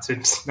decided not to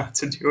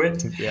do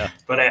it. Yeah.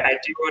 But I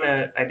do want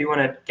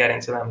to get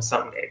into them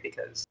someday,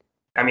 because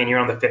I mean, you're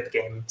on the 5th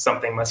game.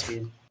 Something must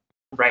be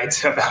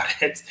right about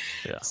it.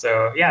 Yeah.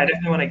 So yeah, I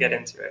definitely want to get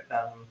into it.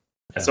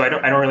 So I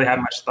don't really have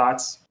much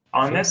thoughts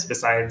on this.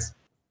 Besides,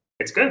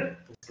 it's good.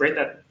 It's great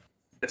that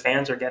the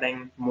fans are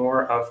getting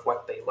more of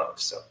what they love.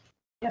 So,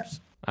 yeah.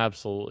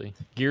 Absolutely.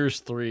 Gears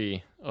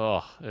 3.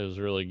 Oh, it was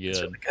really good.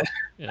 It's really good.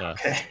 Yeah,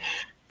 okay.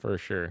 For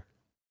sure.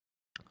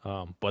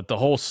 But the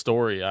whole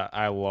story,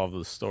 I love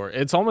the story.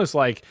 It's almost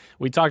like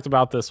we talked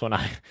about this when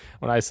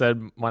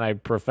I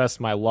professed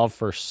my love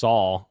for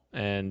Saw,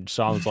 and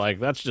Sean's like,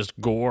 that's just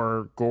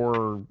gore,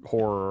 horror,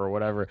 or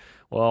whatever.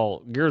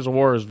 Well, Gears of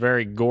War is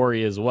very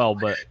gory as well,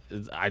 but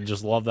I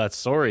just love that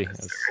story.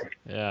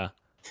 Yeah.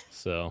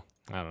 So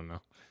I don't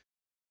know.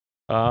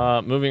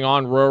 Moving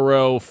on,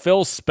 Roro.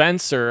 Phil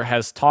Spencer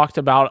has talked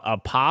about a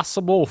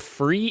possible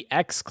free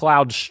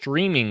xCloud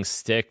streaming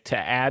stick to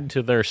add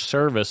to their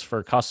service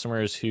for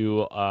customers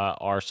who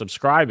are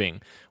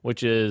subscribing,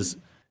 which is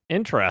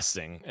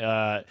interesting.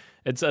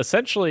 It's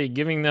essentially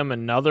giving them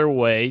another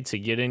way to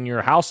get in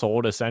your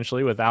household,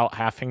 essentially, without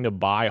having to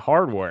buy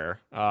hardware.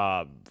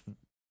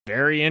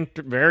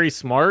 Very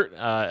smart.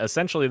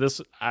 Essentially,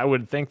 I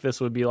would think this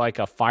would be like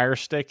a Fire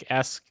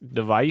Stick-esque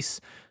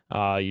device.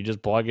 You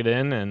just plug it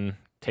in and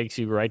takes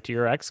you right to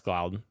your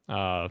xCloud.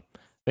 I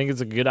think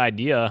it's a good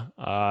idea.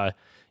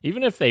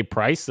 Even if they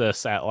price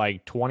this at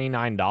like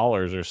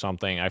 $29 or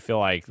something, I feel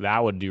like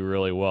that would do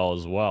really well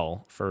as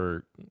well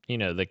for,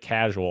 the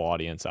casual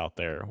audience out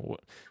there.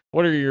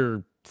 What are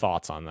your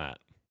thoughts on that?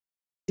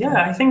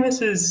 Yeah, I think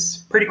this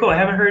is pretty cool.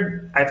 I've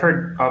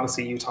heard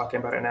obviously you talking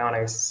about it now, and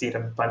I see a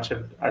bunch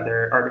of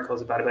other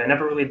articles about it, but I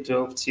never really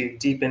dove too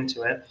deep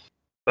into it.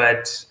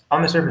 But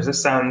on the surface,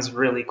 this sounds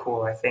really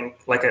cool. I think,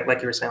 like you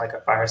were saying, like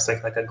a Fire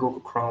Stick, like a Google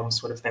Chrome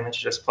sort of thing that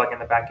you just plug in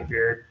the back of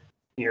your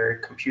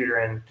computer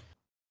and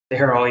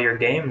there are all your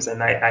games.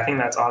 And I think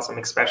that's awesome,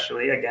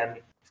 especially, again,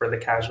 for the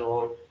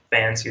casual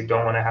fans who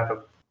don't want to have a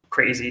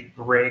crazy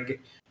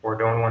rig or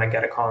don't want to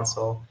get a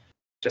console.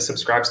 Just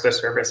subscribe to their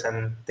service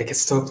and they can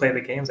still play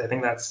the games. I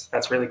think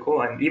that's really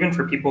cool. And even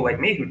for people like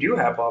me who do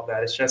have all of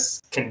that, it's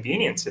just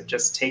convenient to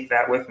just take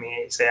that with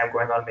me. Say I'm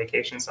going on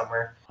vacation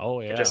somewhere.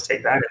 Oh yeah. Just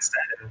take that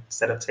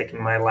instead of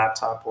taking my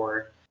laptop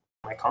or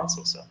my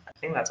console. So I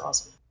think that's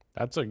awesome.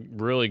 That's a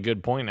really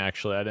good point,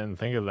 actually. I didn't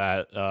think of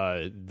that.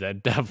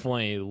 That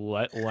definitely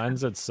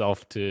lends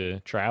itself to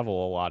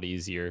travel a lot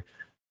easier,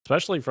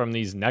 especially from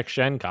these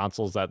next-gen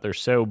consoles that they're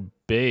so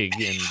big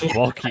and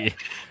bulky.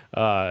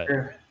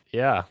 Sure.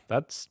 Yeah,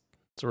 that's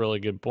a really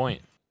good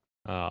point.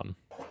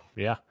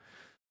 Yeah.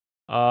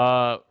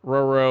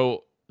 Roro,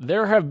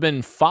 there have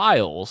been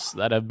files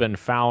that have been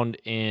found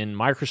in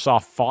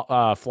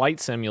Microsoft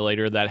Flight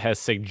Simulator that has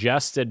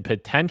suggested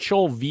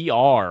potential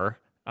VR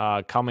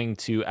coming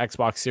to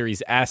Xbox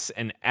Series S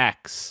and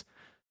X.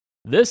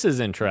 This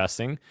is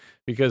interesting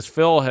because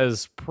Phil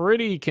has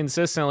pretty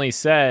consistently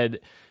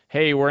said,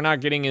 hey, we're not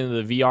getting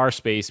into the VR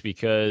space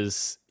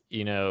because,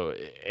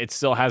 it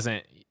still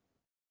hasn't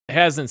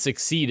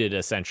succeeded,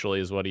 essentially,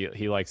 is what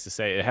he likes to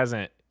say. It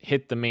hasn't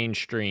hit the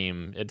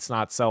mainstream. It's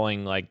not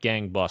selling like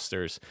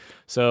gangbusters.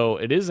 So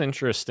it is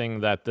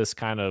interesting that this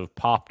kind of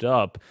popped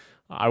up.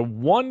 I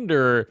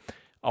wonder,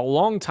 a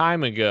long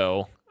time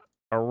ago,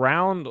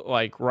 around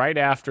like right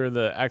after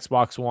the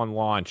Xbox One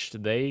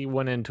launched, they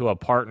went into a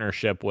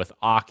partnership with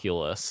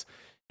Oculus.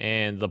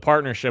 And the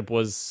partnership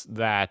was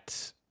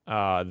that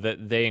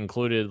they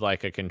included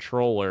like a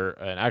controller,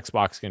 an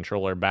Xbox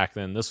controller back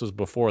then. This was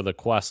before the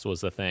Quest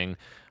was a thing,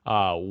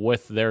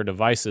 with their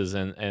devices,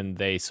 and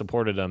they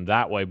supported them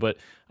that way. But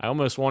I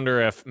almost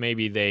wonder if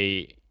maybe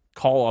they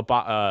call up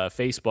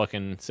Facebook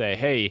and say,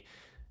 hey,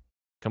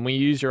 can we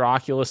use your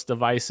Oculus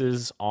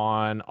devices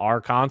on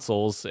our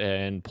consoles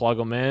and plug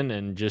them in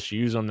and just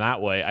use them that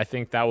way? I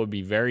think that would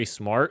be very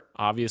smart.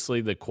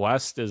 Obviously, the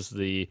Quest is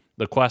the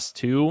Quest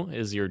 2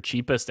 is your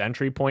cheapest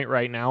entry point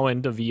right now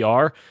into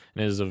VR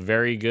and is a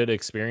very good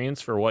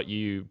experience for what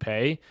you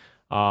pay.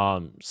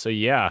 So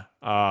yeah,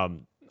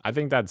 I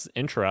think that's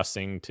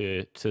interesting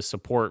to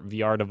support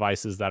VR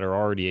devices that are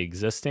already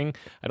existing.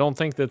 I don't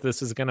think that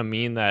this is going to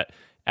mean that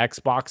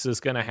Xbox is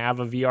going to have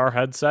a VR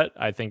headset.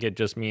 I think it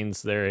just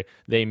means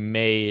they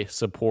may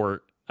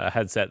support a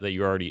headset that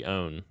you already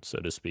own, so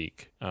to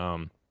speak.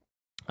 I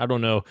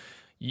don't know.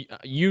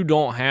 You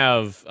don't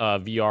have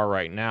VR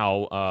right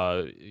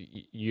now.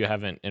 You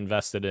haven't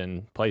invested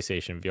in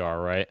PlayStation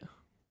VR, right?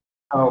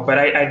 Oh, but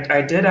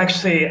I did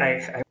actually.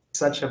 I'm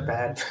such a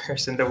bad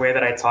person. The way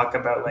that I talk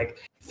about like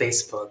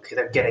Facebook,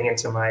 they're getting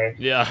into my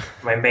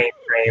mainframe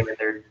and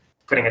they're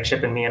putting a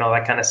chip in me and all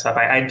that kind of stuff.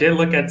 I did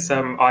look at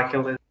some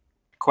Oculus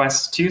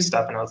Quest 2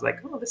 stuff and I was like,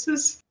 oh,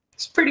 it's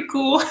pretty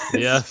cool.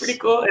 It's pretty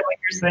cool. And like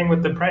you're saying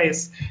with the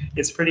price,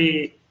 it's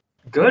pretty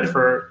good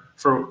for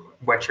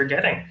what you're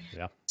getting.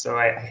 Yeah. So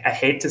I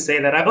hate to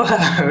say that out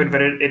loud,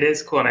 but it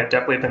is cool. And I've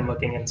definitely been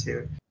looking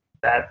into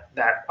that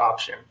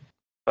option.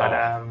 But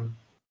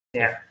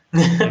yeah.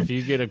 If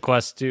you get a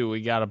Quest 2,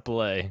 we got to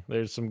play.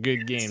 There's some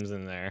good games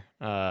in there.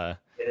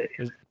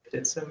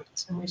 Did some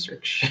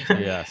research.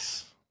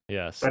 Yes.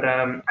 But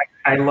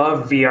I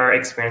love VR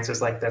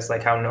experiences like this,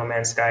 like how No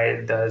Man's Sky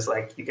does.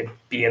 Like you could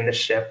be in the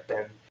ship,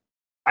 and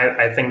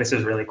I think this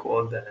is really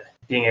cool.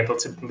 Being able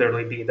to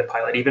literally be the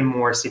pilot, even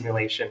more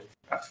simulation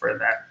for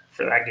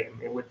for that game,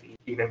 it would be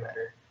even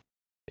better.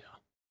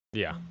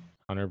 Yeah,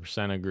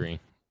 100% agree.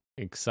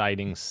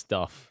 Exciting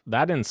stuff.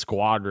 That and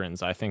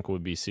Squadrons, I think,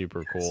 would be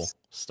super cool.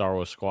 Star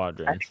Wars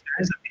Squadrons. I think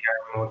there is a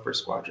VR mode for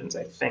Squadrons,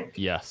 I think.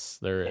 Yes,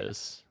 there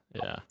is.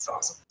 Yeah. It's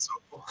awesome. So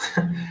cool.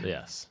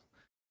 Yes.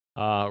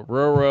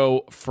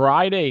 Roro,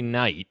 Friday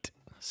night.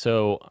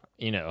 So,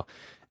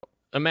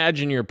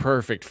 imagine your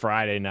perfect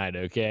Friday night,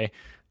 okay?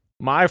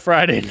 My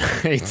Friday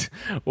night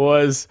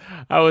was,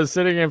 I was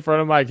sitting in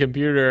front of my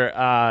computer.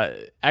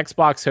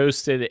 Xbox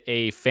hosted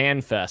a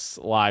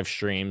FanFest live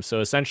stream. So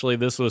essentially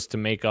this was to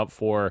make up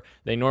for,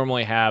 they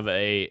normally have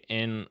a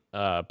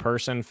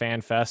in-person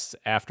FanFest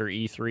after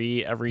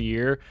E3 every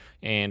year.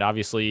 And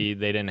obviously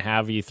they didn't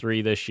have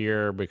E3 this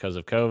year because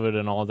of COVID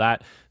and all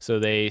that. So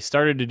they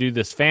started to do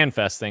this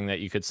FanFest thing that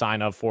you could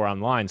sign up for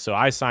online. So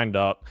I signed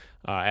up,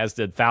 as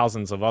did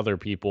thousands of other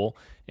people.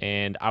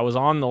 And I was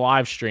on the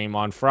live stream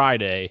on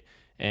Friday,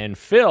 and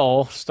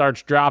Phil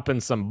starts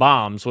dropping some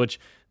bombs, which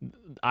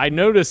I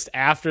noticed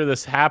after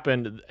this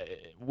happened.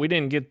 We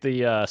didn't get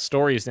the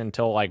stories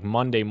until like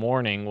Monday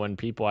morning when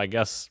people, I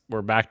guess,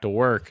 were back to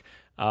work,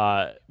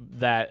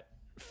 that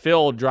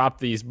Phil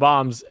dropped these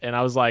bombs. And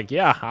I was like,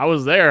 yeah, I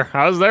was there.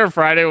 I was there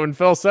Friday when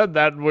Phil said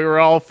that. We were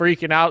all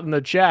freaking out in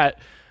the chat.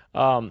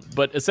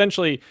 But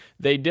essentially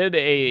they did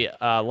a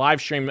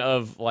live stream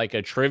of like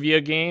a trivia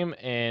game,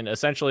 and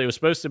essentially it was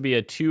supposed to be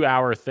a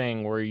 2-hour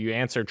thing where you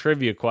answer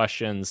trivia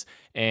questions,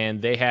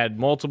 and they had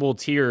multiple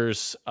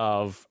tiers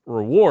of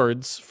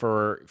rewards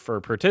for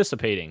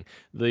participating.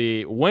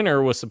 The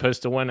winner was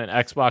supposed to win an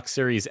Xbox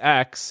Series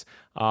X.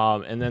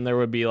 And then there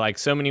would be like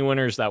so many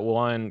winners that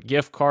won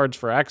gift cards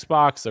for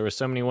Xbox. There were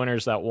so many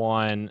winners that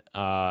won,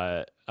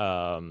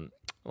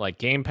 like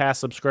Game Pass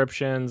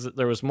subscriptions.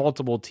 There was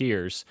multiple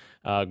tiers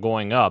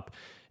going up,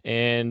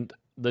 and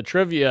the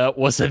trivia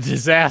was a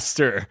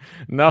disaster.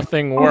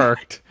 Nothing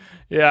worked.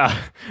 Yeah,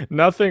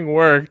 nothing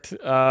worked.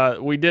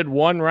 We did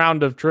one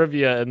round of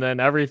trivia, and then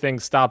everything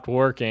stopped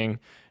working,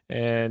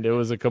 and it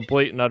was a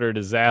complete and utter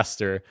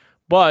disaster.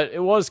 But it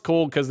was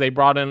cool because they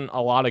brought in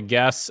a lot of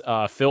guests.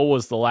 Phil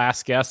was the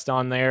last guest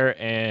on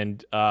there,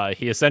 and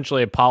he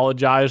essentially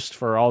apologized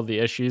for all the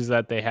issues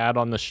that they had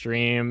on the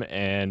stream,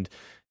 and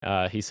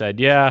he said,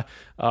 yeah,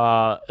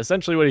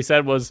 essentially what he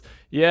said was,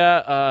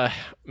 yeah,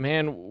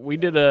 man,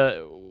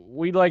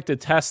 we'd like to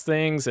test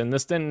things, and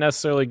this didn't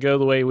necessarily go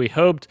the way we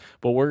hoped,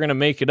 but we're going to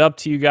make it up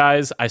to you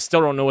guys. I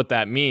still don't know what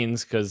that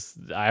means because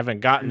I haven't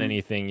gotten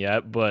anything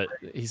yet, but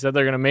he said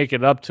they're going to make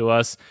it up to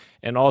us.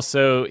 And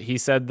also he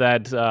said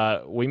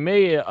that we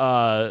may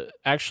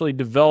actually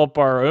develop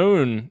our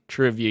own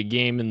trivia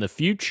game in the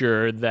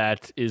future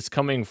that is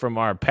coming from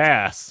our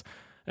past.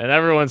 And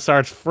everyone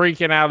starts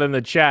freaking out in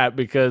the chat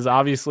because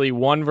obviously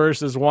 1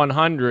 versus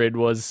 100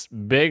 was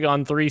big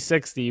on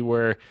 360,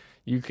 where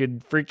you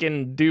could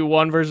freaking do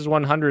 1 versus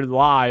 100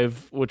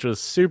 live, which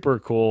was super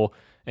cool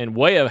and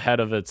way ahead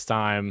of its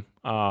time,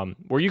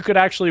 where you could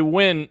actually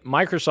win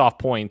Microsoft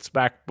points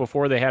back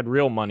before they had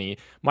real money.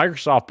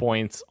 Microsoft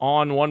points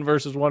on 1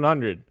 versus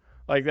 100.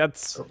 Like,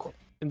 that's so cool.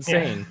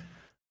 Insane.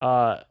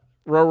 Yeah.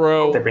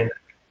 Roro,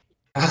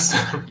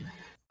 awesome.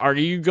 Are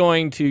you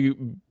going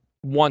to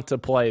want to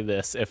play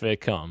this if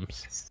it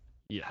comes?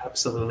 Yeah,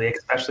 absolutely,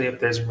 especially if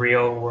there's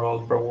real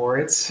world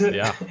rewards.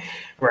 Yeah.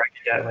 Where I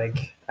can get,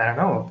 like, I don't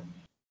know,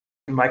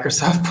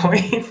 Microsoft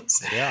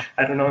points. Yeah.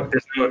 I don't know if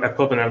there's no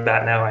equivalent of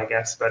that now, I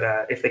guess, but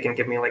if they can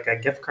give me like a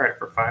gift card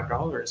for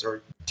 $5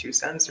 or 2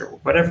 cents or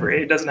whatever,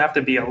 it doesn't have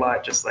to be a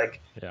lot, just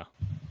like,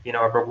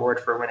 a reward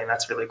for winning.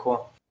 That's really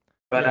cool.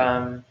 But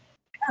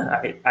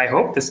I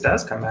hope this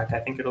does come back. I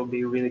think it'll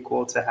be really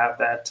cool to have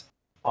that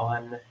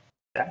on the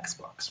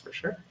Xbox for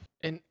sure.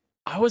 And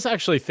I was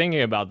actually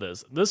thinking about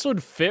this. This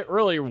would fit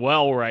really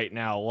well right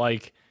now.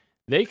 Like,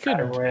 they could,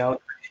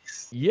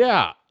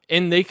 yeah,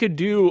 and they could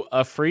do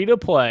a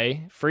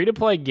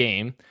free-to-play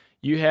game.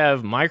 You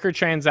have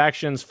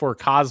microtransactions for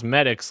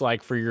cosmetics,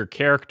 like for your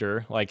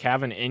character, like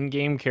have an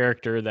in-game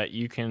character that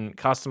you can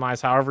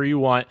customize however you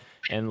want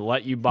and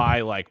let you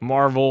buy like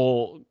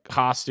Marvel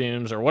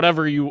costumes or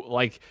whatever you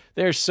like.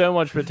 There's so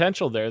much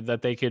potential there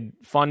that they could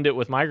fund it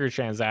with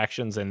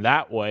microtransactions in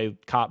that way,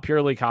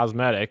 purely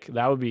cosmetic.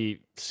 That would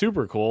be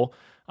super cool.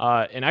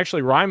 And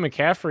actually, Ryan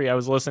McCaffrey, I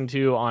was listening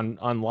to on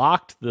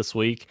Unlocked this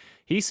week,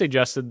 he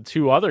suggested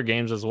 2 other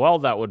games as well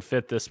that would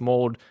fit this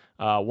mold.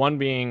 One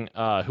being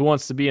Who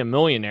Wants to Be a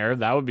Millionaire.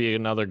 That would be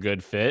another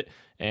good fit.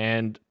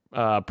 And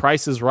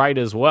Price is Right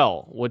as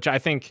well, which I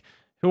think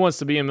Who Wants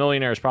to Be a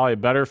Millionaire is probably a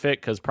better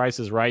fit because Price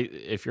is Right,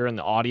 if you're in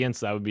the audience,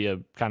 that would be a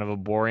kind of a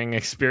boring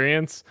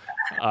experience.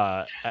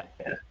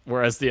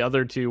 Whereas the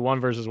other 2, 1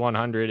 versus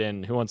 100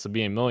 and Who Wants to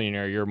Be a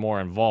Millionaire, you're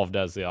more involved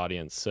as the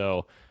audience.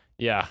 So,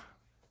 yeah,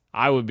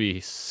 I would be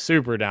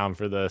super down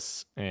for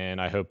this, and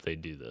I hope they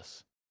do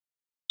this.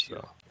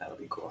 So that would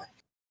be cool.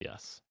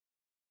 Yes.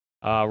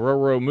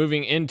 Roro,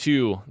 moving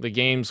into the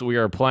games we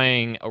are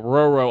playing.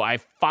 Roro, I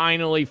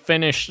finally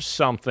finished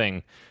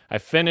something. I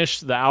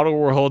finished the Outer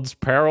Worlds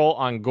Peril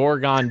on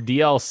Gorgon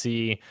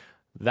DLC.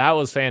 That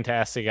was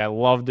fantastic. I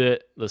loved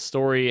it. The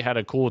story had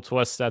a cool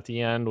twist at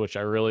the end, which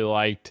I really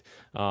liked.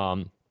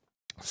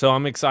 So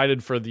I'm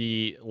excited for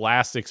the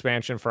last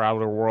expansion for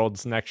Outer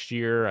Worlds next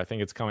year. I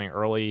think it's coming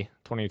early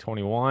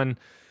 2021.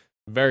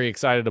 Very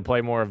excited to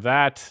play more of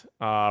that.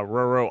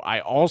 Roro, I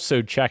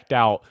also checked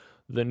out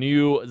the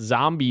new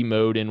zombie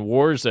mode in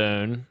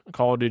Warzone,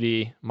 Call of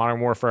Duty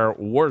Modern Warfare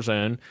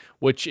Warzone,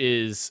 which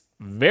is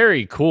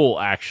very cool,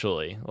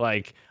 actually.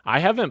 Like, I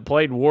haven't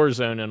played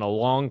Warzone in a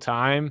long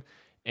time,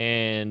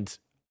 and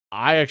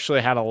I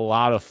actually had a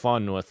lot of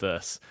fun with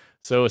this.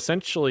 So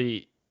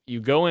essentially, you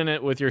go in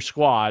it with your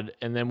squad,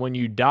 and then when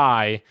you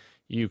die,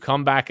 you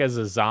come back as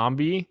a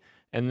zombie,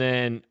 and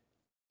then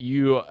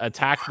you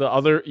attack the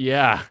other.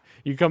 Yeah,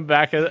 you come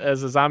back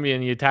as a zombie,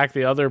 and you attack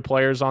the other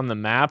players on the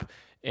map.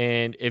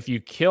 And if you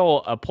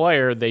kill a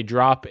player, they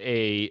drop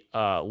a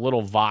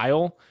little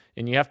vial,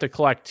 and you have to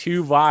collect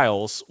 2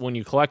 vials. When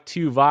you collect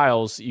 2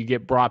 vials, you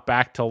get brought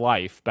back to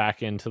life,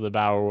 back into the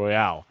battle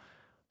royale.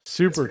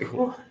 Super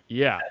cool.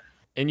 Yeah.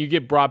 And you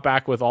get brought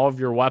back with all of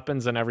your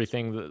weapons and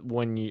everything that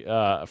when you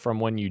from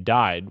when you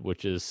died,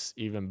 which is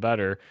even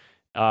better.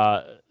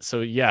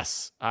 So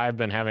yes, I've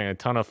been having a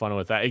ton of fun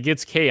with that. It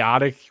gets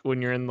chaotic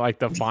when you're in like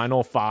the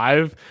final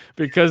 5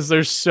 because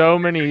there's so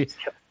many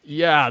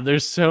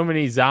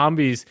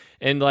zombies,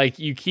 and like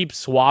you keep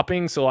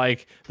swapping. So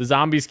like the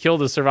zombies kill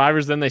the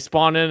survivors, then they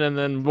spawn in, and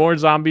then more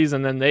zombies,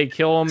 and then they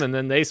kill them, and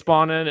then they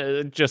spawn in.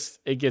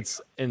 It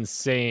gets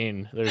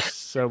insane. There's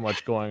so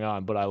much going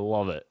on, but I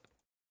love it.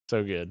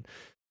 So good.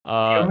 The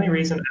only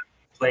reason I'm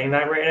playing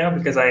that right now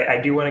because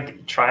I do want to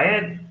try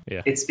it.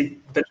 Yeah. It's the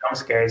jump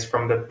scares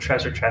from the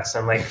treasure chest.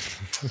 I'm like,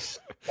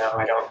 no,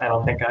 I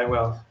don't think I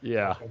will.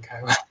 Yeah.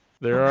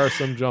 There are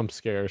some jump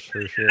scares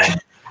for sure.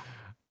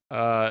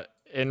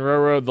 In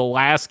Roro, the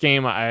last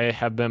game I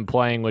have been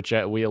playing, which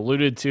we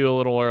alluded to a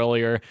little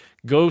earlier,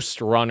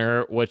 Ghost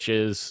Runner, which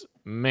is,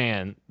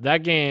 man,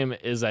 that game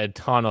is a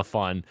ton of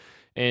fun.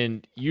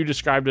 And you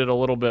described it a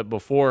little bit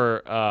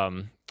before,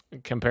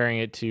 comparing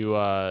it to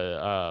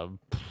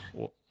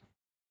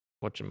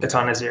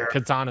Katana Zero.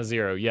 Katana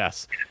Zero,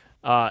 yes.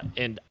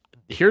 And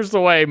here's the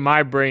way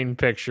my brain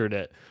pictured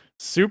it: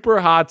 Super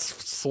Hot's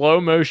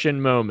slow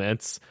motion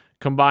moments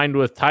combined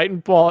with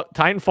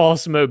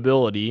Titanfall's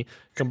mobility,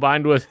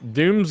 combined with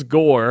Doom's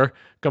gore,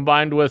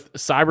 combined with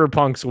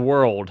Cyberpunk's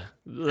world.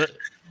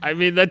 I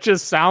mean, that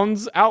just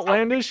sounds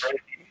outlandish,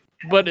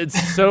 but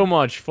it's so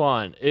much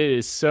fun. It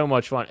is so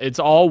much fun. It's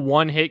all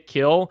one-hit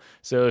kill.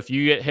 So if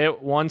you get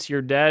hit once,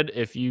 you're dead.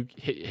 If you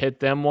hit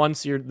them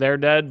once, they're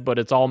dead. But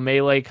it's all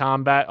melee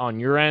combat on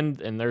your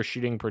end, and they're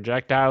shooting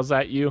projectiles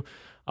at you.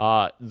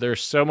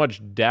 There's so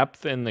much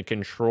depth in the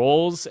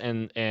controls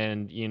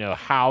and you know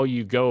how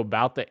you go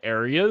about the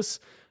areas.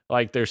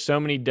 Like there's so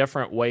many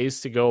different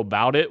ways to go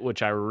about it,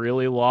 which I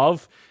really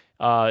love.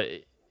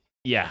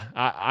 Yeah,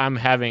 I'm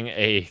having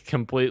a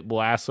complete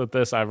blast with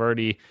this. I've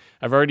already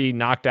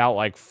knocked out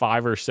like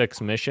 5 or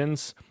 6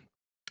 missions.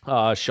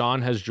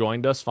 Sean has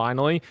joined us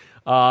finally,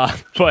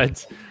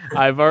 but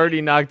I've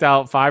already knocked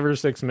out 5 or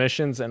 6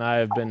 missions, and I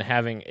have been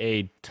having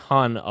a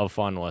ton of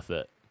fun with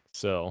it.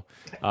 So,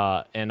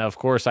 and of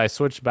course, I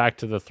switched back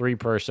to the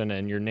 3-person,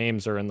 and your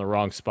names are in the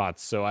wrong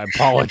spots. So I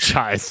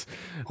apologize.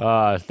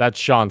 That's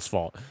Sean's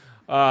fault.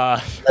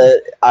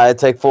 I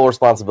take full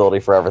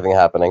responsibility for everything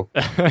happening.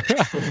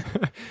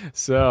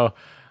 So,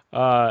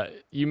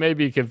 you may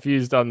be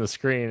confused on the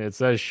screen. It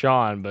says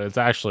Sean, but it's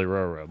actually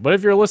Roro. But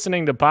if you're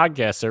listening to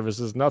podcast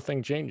services,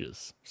 nothing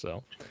changes.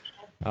 So,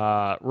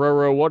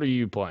 Roro, what are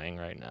you playing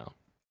right now?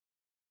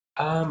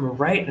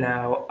 Right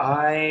now,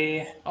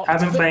 I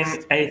haven't playing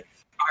anything.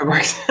 I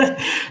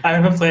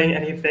haven't been playing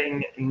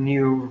anything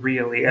new,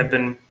 really. I've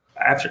been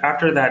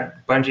after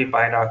that Bungie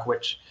Vidoc,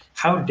 which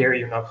how dare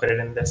you not put it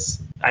in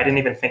this? I didn't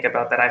even think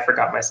about that. I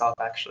forgot myself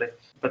actually.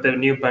 But the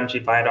new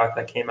Bungie Vidoc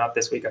that came out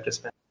this week, I've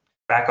just been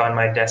back on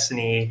my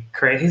Destiny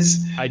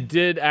craze. I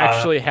did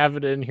actually have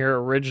it in here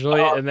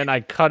originally, and then I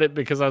cut it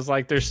because I was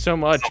like, "There's so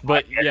much."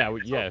 But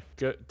yeah,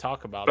 go,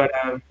 talk about it.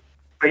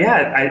 But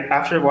yeah,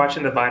 after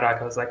watching the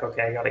Vidoc, I was like,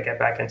 okay, I got to get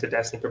back into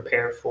Destiny,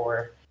 prepare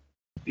for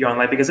Beyond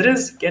Light because it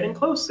is getting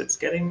close.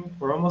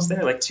 We're almost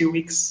there, like 2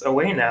 weeks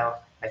away now,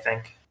 I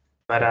think.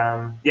 But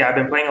yeah, I've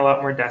been playing a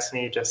lot more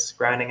Destiny, just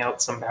grinding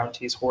out some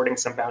bounties, hoarding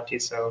some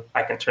bounties, so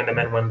I can turn them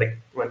in when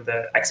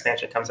the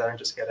expansion comes out and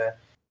just get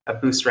a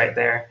boost right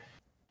there.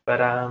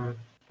 But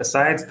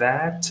besides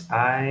that,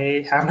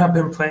 I have not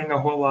been playing a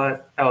whole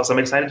lot else. I'm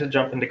excited to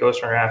jump into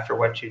Ghost Runner after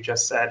what you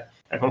just said,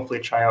 and hopefully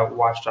try out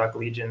Watchdog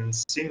Legion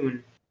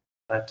soon.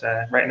 But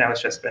right now,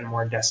 it's just been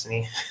more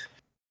Destiny.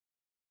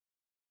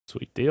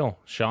 Sweet deal.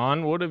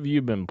 Sean, what have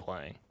you been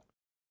playing?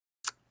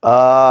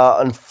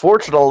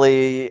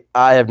 Unfortunately,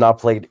 I have not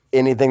played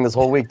anything this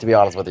whole week, to be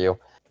honest with you.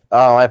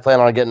 I plan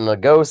on getting a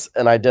Ghost,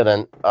 and I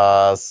didn't.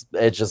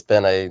 It's just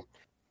been a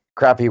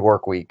crappy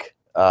work week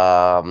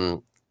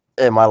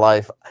in my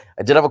life.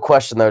 I did have a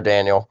question, though,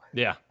 Daniel.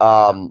 Yeah.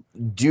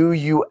 Do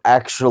you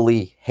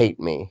actually hate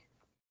me?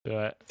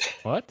 What?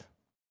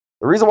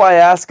 The reason why I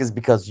ask is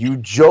because you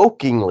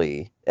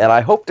jokingly, and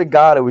I hope to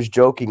God it was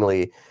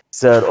jokingly,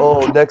 said,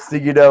 "Oh, next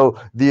thing you know,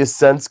 the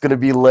Ascent's gonna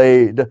be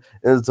laid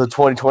into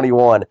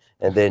 2021,"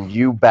 and then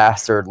you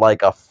bastard,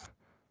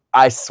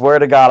 I swear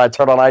to God, I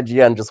turned on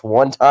IGN just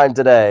one time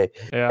today,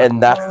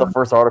 and that's the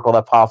first article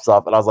that pops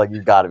up, and I was like,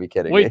 "You got to be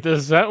kidding me!" Wait, the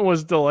Ascent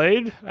was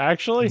delayed,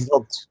 actually?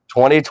 Until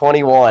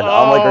 2021.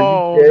 I'm like,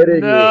 "Are you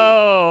kidding me?"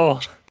 Oh,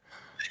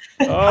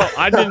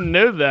 I didn't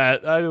know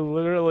that. I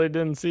literally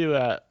didn't see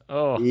that.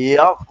 Oh,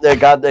 yep, it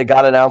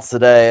got announced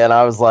today, and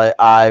I was like,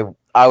 I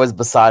was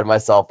beside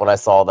myself when I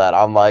saw that.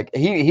 I'm like,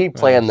 he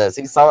planned this.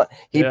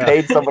 He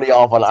paid somebody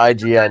off on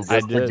IGN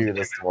just to do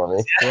this for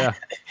me. Yeah.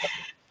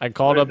 I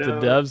called up the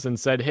devs and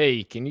said,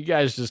 "Hey, can you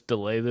guys just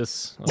delay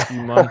this a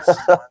few months?"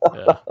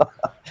 Yeah.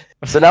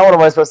 So now what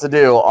am I supposed to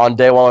do on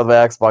day one with my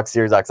Xbox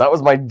Series X? That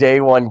was my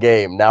day one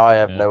game. Now I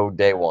have no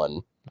day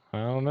one. I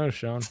don't know,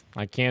 Sean.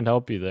 I can't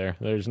help you there.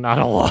 There's not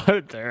a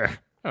lot there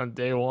on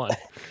day one.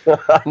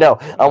 No,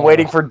 I'm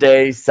waiting for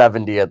day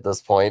 70 at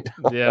this point.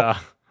 Yeah,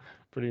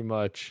 pretty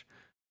much.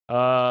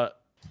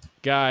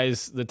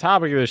 Guys, the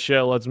topic of the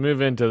show, let's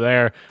move into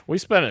there. We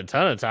spent a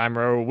ton of time,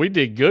 bro. We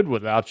did good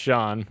without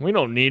Sean. We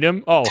don't need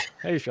him. Oh,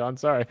 hey, Sean,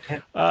 sorry.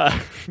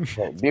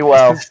 Be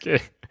well. Just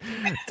kidding.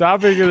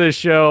 Topic of the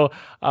show,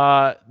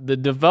 the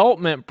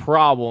development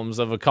problems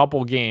of a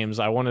couple games.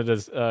 I wanted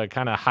to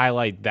kind of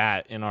highlight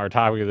that in our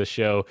topic of the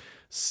show.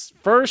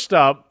 First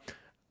up,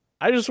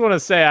 I just want to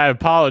say I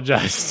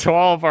apologize to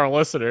all of our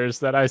listeners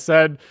that I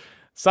said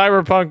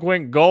Cyberpunk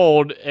went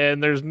gold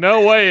and there's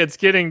no way it's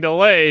getting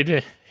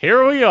delayed.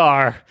 Here we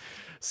are.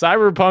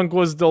 Cyberpunk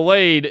was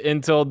delayed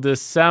until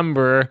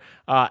December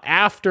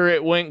after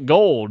it went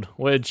gold,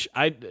 which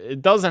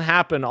it doesn't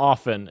happen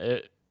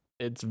often.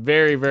 It's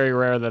very, very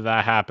rare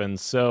that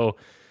happens. So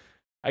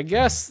I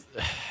guess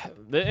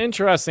the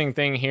interesting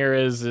thing here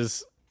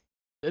is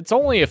it's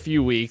only a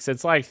few weeks.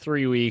 It's like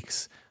 3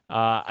 weeks.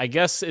 I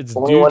guess it's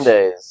 21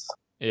 days.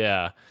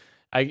 Yeah.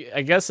 I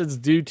guess it's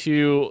due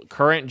to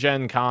current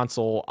gen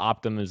console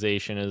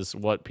optimization is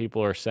what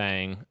people are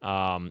saying.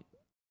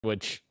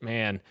 Which,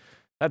 man,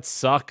 that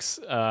sucks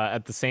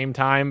at the same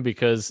time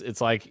because it's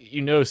like,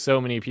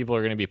 so many people are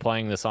going to be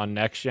playing this on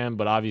next gen,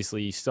 but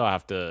obviously you still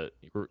have to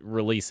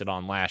release it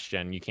on last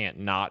gen. You can't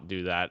not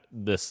do that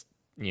this,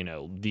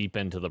 deep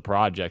into the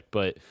project.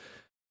 But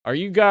are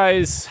you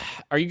guys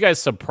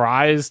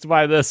surprised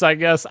by this? I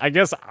guess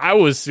I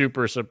was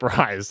super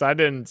surprised. I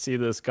didn't see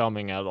this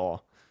coming at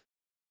all.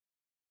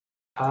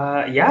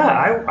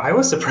 Yeah, I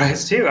was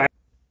surprised too.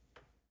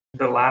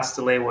 The last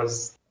delay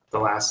was the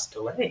last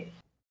delay.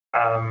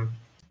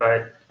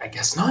 But I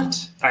guess not.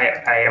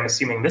 I am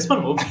assuming this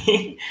one will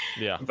be.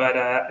 Yeah. But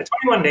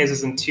 21 days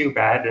isn't too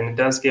bad, and it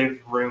does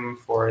give room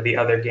for the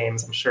other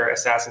games. I'm sure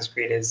Assassin's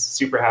Creed is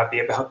super happy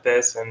about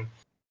this, and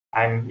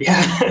I'm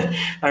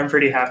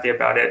pretty happy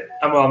about it.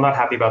 Well, I'm not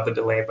happy about the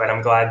delay, but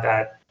I'm glad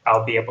that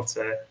I'll be able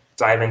to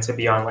dive into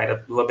Beyond Light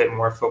a little bit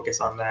more, focus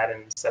on that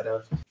instead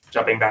of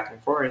jumping back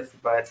and forth.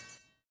 But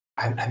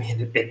I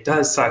mean, it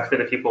does suck for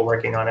the people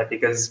working on it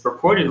because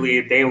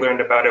reportedly they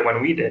learned about it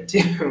when we did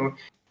too.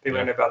 They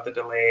learned about the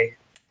delay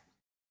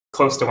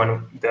close to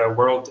when the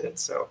world did.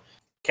 So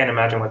can't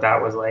imagine what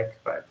that was like.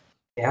 But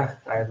yeah,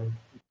 I'm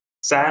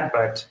sad,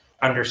 but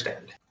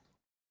understand.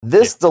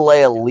 This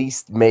delay at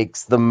least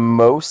makes the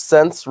most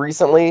sense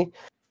recently.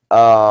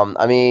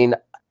 I mean,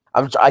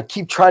 I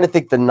keep trying to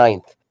think the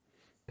 9th.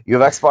 You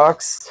have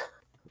Xbox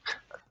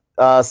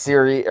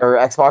Series or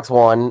Xbox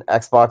One,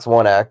 Xbox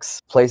One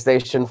X,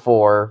 PlayStation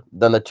 4,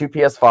 then the 2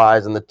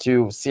 PS5s and the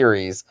 2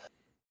 Series,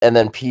 and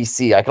then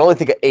PC. I can only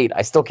think of 8.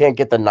 I still can't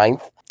get the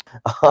 9th.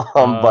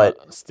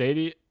 But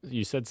Stadia,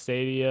 you said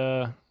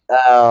Stadia.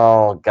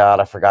 Oh God,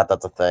 I forgot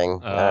that's a thing. All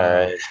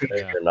right,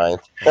 there's your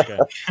 9th. Okay.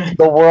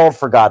 The world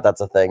forgot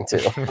that's a thing too.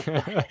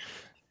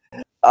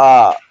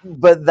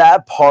 But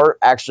that part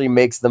actually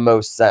makes the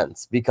most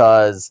sense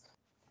because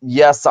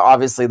yes,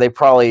 obviously they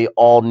probably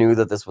all knew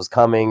that this was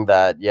coming,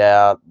 that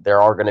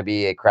there are going to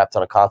be a crap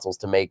ton of consoles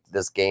to make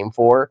this game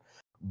for.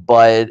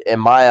 But in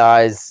my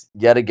eyes,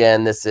 yet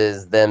again, this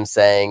is them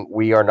saying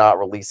we are not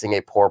releasing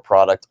a poor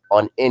product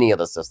on any of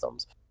the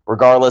systems,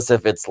 regardless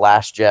if it's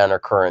last gen or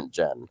current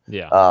gen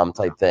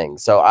type thing.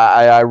 So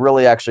I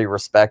really actually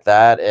respect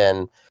that.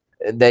 And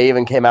they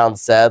even came out and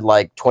said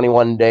like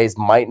 21 days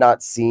might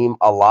not seem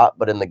a lot,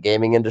 but in the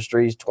gaming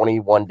industry,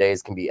 21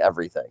 days can be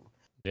everything.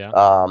 Yeah.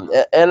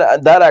 And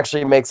that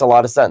actually makes a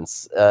lot of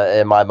sense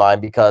in my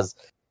mind because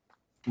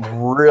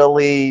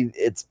really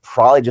it's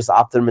probably just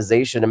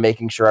optimization and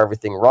making sure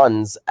everything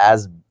runs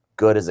as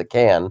good as it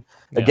can.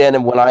 Again,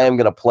 and when I am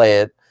going to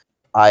play it,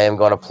 I am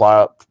going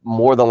to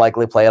more than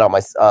likely play it on my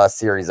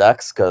Series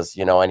X because,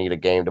 I need a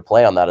game to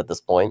play on that at this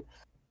point.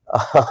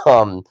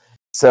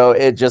 So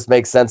it just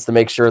makes sense to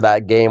make sure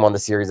that game on the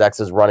Series X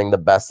is running the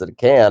best that it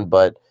can.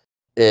 But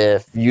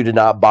if you did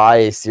not buy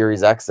a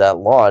Series X at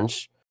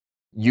launch,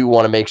 you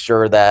want to make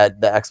sure that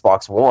the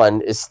Xbox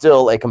One is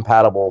still a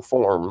compatible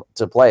form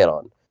to play it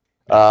on.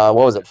 What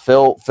was it?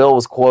 Phil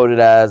was quoted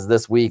as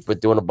this week with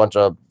doing a bunch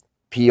of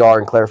PR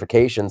and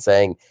clarification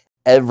saying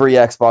every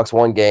Xbox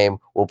One game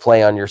will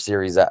play on your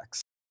Series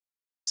X.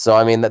 So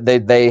I mean,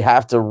 they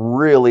have to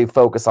really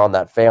focus on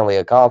that family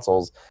of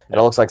consoles, and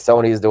it looks like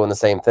Sony is doing the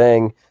same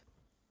thing.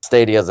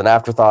 Stadia is an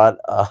afterthought,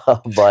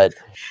 but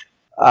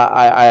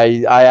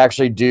I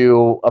actually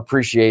do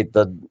appreciate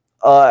the.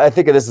 I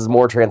think this is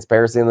more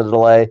transparency in the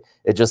delay.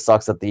 It just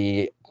sucks that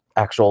the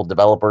actual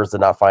developers did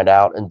not find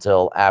out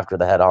until after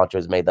the head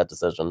honchos made that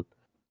decision.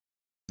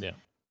 Yeah,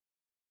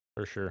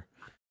 for sure.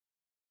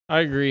 I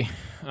agree.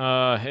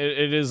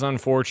 It is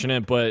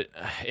unfortunate, but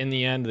in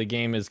the end, the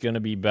game is going to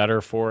be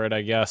better for it,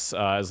 I guess,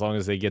 as long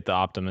as they get the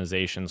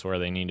optimizations where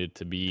they need it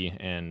to be.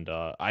 And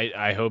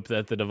I hope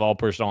that the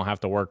developers don't have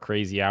to work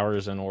crazy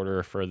hours in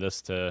order for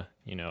this to,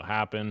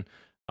 happen,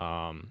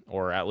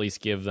 or at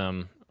least give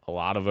them a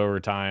lot of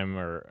overtime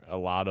or a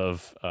lot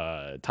of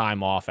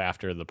time off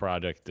after the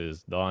project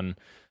is done.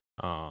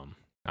 I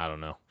don't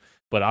know,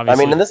 but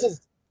obviously, I mean, and this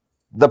is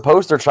the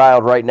poster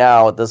child right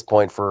now at this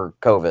point for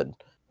COVID.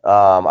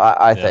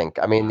 I think.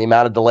 I mean, the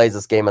amount of delays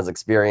this game has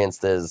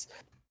experienced is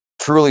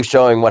truly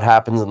showing what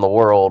happens in the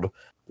world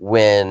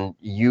when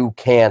you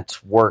can't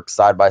work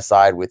side by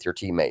side with your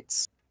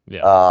teammates.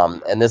 Yeah.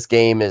 And this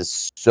game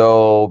is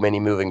so many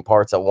moving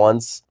parts at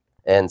once,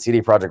 and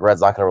CD Projekt Red's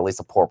not going to release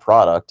a poor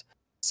product.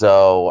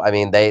 So, I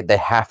mean, they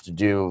have to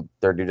do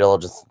their due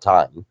diligence in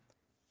time.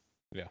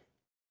 Yeah,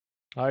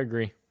 I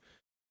agree.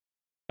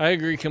 I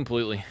agree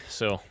completely.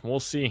 So we'll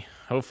see.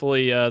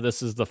 Hopefully,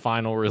 this is the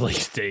final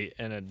release date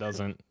and it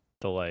doesn't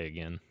delay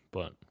again.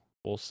 But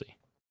we'll see.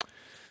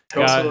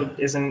 It also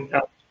isn't.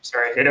 Oh,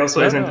 sorry. It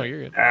also isn't. No,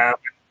 you're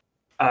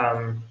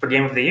good. For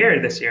Game of the Year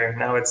this year.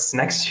 Now it's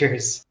next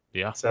year's.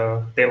 Yeah.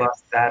 So they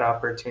lost that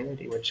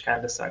opportunity, which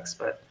kind of sucks.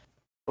 But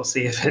we'll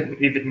see if it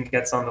even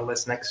gets on the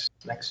list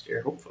next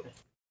year. Hopefully,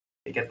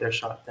 they get their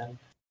shot then.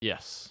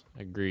 Yes,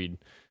 agreed.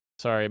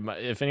 Sorry,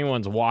 if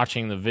anyone's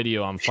watching the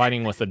video, I'm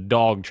fighting with a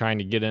dog trying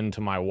to get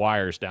into my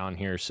wires down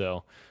here.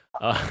 So,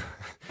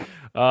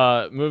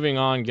 moving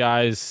on,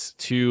 guys,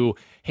 to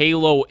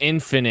Halo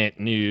Infinite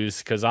news,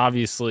 because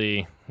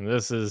obviously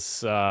this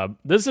is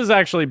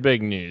actually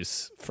big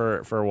news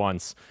for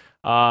once.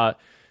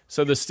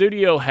 So the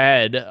studio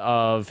head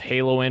of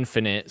Halo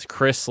Infinite,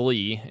 Chris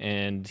Lee,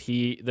 and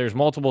there's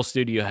multiple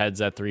studio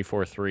heads at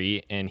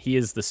 343, and he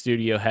is the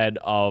studio head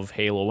of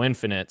Halo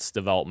Infinite's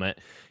development.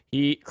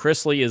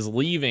 Chris Lee is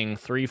leaving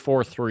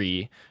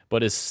 343,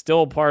 but is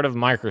still part of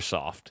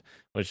Microsoft,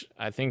 which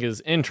I think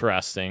is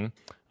interesting.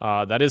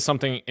 That is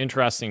something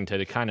interesting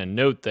to kind of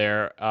note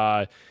there.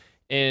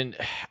 And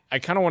I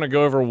kind of want to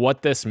go over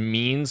what this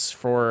means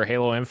for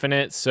Halo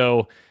Infinite.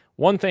 So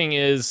one thing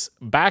is,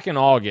 back in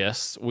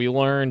August, we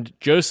learned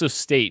Joseph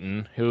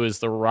Staten, who is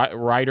the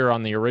writer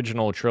on the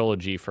original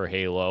trilogy for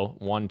Halo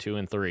 1, 2,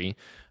 and 3,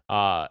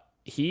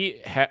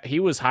 he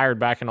was hired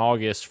back in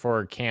August for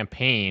a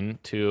campaign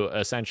to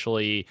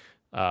essentially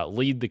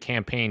lead the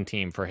campaign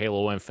team for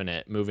Halo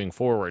Infinite moving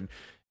forward.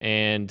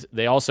 And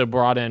they also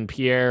brought in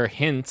Pierre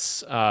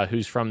Hintz,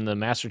 who's from the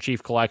Master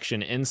Chief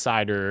Collection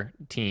Insider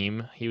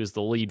team. He was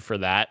the lead for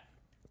that.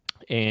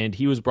 And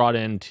he was brought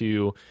in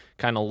to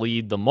kind of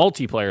lead the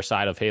multiplayer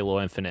side of Halo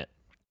Infinite.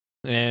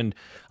 And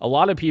a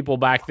lot of people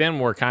back then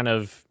were kind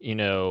of,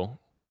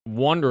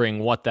 wondering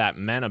what that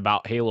meant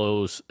about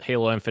Halo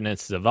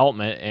Infinite's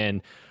development,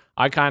 and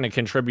I kind of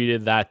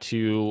contributed that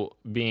to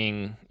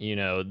being,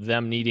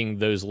 them needing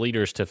those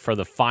leaders for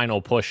the final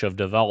push of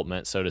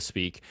development, so to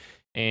speak.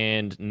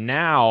 And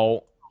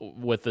now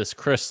with this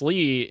Chris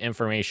Lee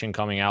information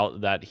coming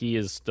out that he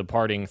is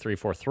departing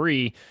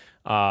 343,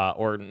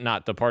 or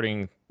not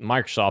departing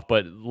Microsoft,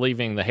 but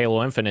leaving the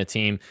Halo Infinite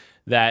team,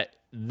 that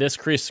this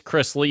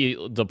Chris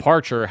Lee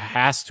departure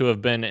has to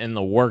have been in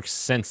the works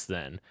since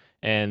then.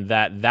 And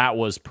that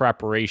was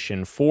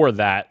preparation for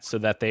that, so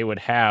that they would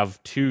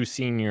have two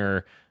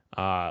senior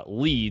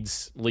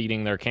leads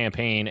leading their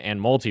campaign and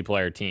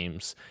multiplayer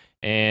teams.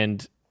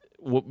 And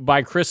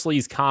by Chris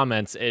Lee's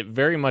comments, it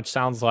very much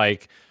sounds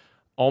like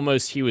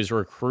almost he was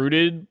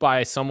recruited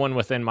by someone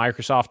within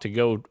Microsoft to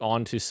go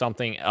on to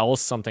something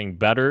else, something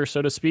better,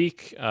 so to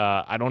speak.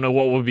 I don't know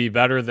what would be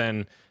better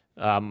than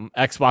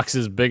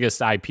Xbox's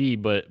biggest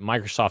IP, but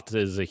Microsoft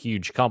is a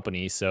huge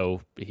company, so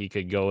he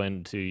could go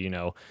into,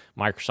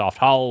 Microsoft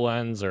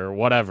HoloLens or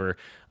whatever.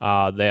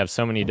 They have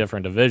so many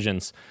different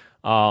divisions.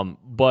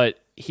 But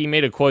he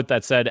made a quote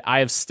that said, "I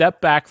have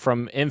stepped back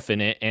from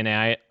Infinite and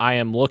I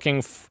am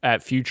looking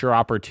at future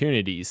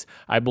opportunities.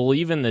 I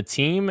believe in the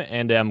team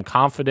and am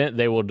confident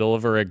they will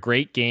deliver a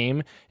great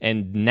game,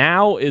 and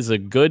now is a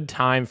good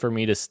time for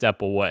me to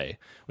step away."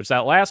 Which,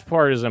 that last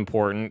part is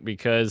important,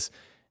 because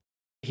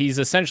he's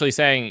essentially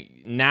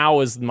saying, now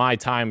is my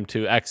time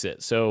to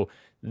exit. So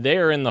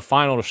they're in the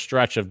final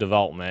stretch of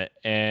development,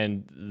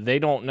 and they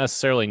don't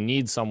necessarily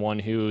need someone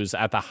who's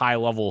at the high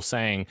level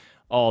saying,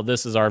 oh,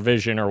 this is our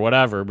vision or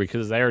whatever,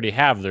 because they already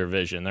have their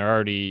vision. They're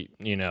already,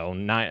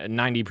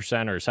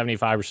 90% or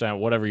 75%,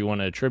 whatever you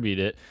want to attribute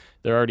it.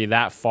 They're already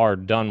that far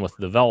done with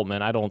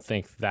development. I don't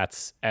think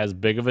that's as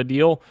big of a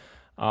deal.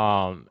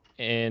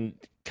 And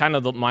kind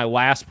of my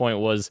last point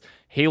was,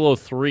 Halo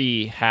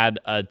 3 had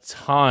a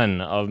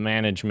ton of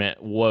management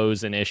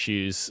woes and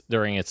issues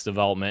during its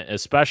development,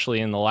 especially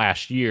in the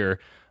last year.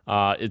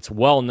 It's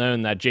well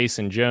known that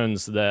Jason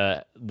Jones,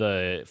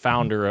 the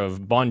founder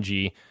of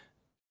Bungie,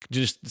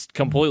 just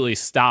completely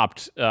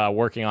stopped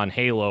working on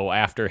Halo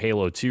after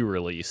Halo 2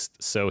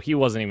 released. So he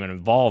wasn't even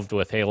involved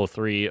with Halo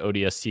 3,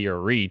 ODST,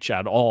 or Reach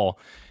at all.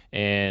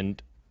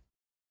 And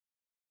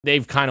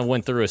they've kind of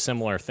went through a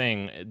similar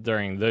thing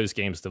during those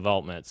games'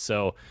 development.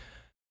 So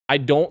I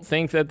don't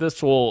think that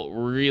this will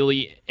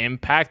really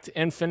impact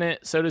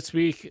Infinite, so to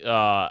speak.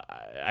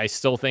 I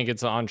still think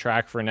it's on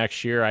track for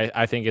next year.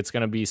 I think it's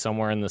going to be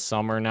somewhere in the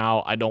summer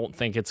now. I don't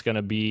think it's going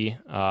to be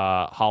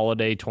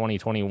holiday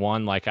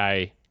 2021 like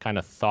I kind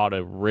of thought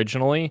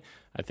originally.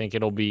 I think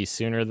it'll be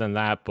sooner than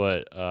that.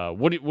 But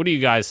what do you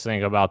guys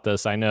think about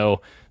this? I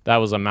know that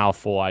was a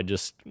mouthful. I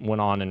just went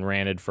on and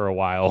ranted for a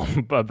while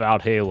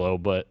about Halo,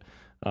 but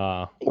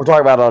we're talking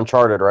about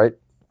Uncharted, right?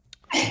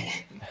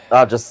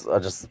 Just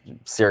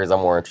series I'm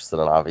more interested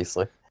in,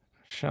 obviously.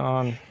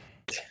 Sean,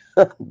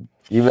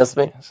 you miss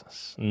me?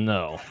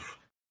 No.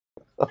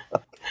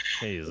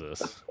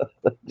 Jesus.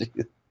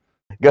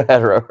 Go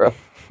ahead, Roro.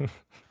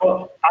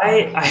 Well,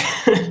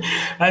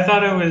 I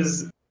thought it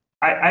was.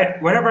 I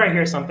whenever I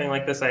hear something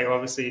like this, I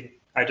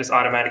just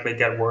automatically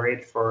get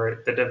worried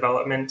for the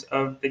development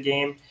of the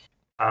game.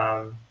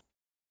 I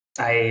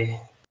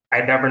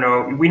never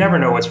know. We never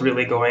know what's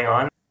really going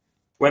on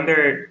when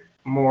they're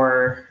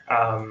more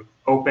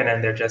open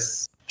and they're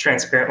just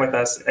transparent with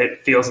us.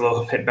 It feels a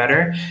little bit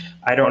better.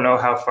 I don't know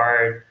how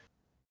far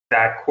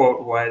that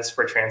quote was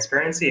for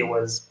transparency. It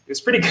was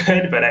pretty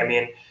good, but I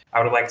mean,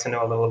 I would like to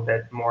know a little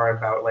bit more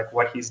about like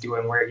what he's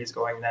doing, where he's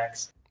going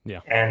next. Yeah.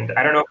 And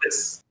I don't know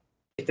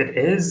if it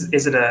is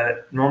it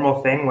a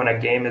normal thing when a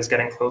game is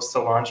getting close to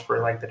launch for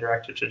like the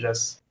director to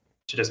just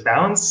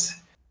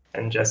bounce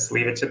and just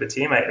leave it to the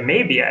team? I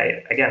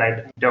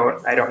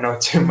don't know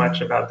too much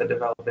about the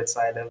development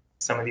side of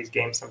some of these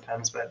games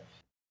sometimes, but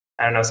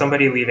I don't know.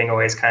 Somebody leaving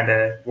always kind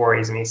of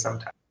worries me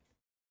sometimes.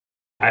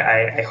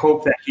 I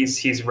hope that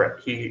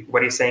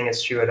what he's saying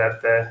is true,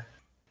 that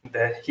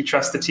he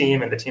trusts the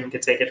team and the team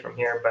can take it from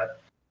here.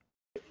 But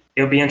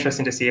it'll be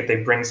interesting to see if they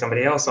bring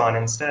somebody else on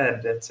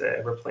instead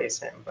to replace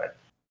him. But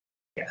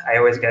yeah, I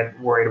always get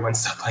worried when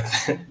stuff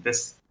like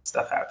this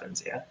stuff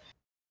happens. Yeah.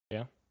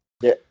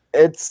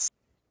 It's.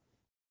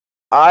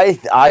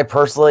 I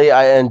personally,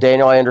 and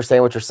Daniel, I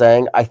understand what you're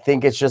saying. I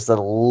think it's just a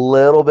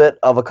little bit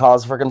of a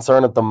cause for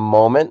concern at the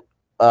moment.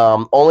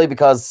 Only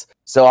because,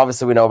 so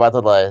obviously we know about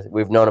the delay.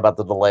 We've known about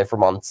the delay for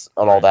months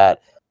and all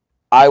that.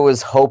 I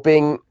was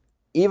hoping,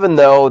 even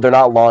though they're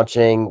not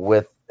launching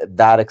with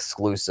that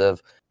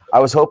exclusive, I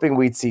was hoping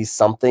we'd see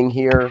something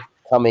here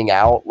coming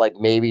out, like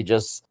maybe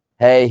just,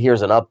 hey,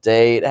 here's an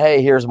update.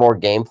 Hey, here's more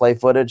gameplay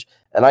footage.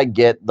 And I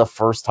get the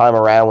first time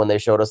around when they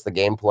showed us the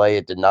gameplay,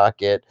 it did not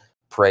get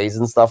praise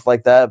and stuff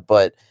like that,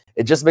 but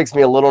it just makes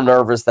me a little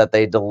nervous that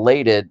they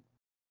delayed it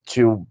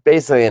to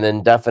basically an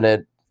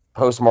indefinite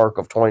postmark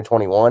of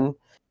 2021,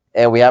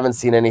 and we haven't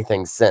seen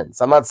anything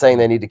since. I'm not saying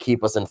they need to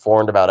keep us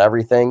informed about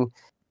everything,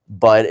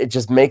 but it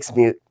just makes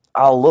me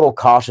a little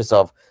cautious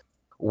of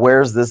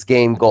where's this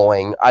game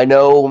going. I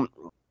know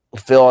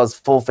Phil has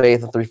full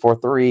faith in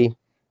 343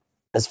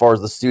 as far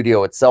as the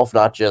studio itself,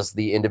 not just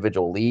the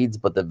individual leads,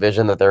 but the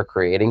vision that they're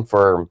creating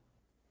for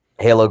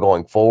Halo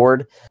going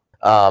forward.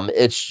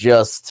 It's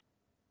just,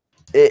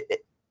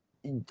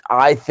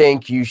 I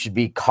think you should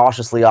be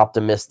cautiously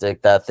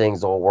optimistic that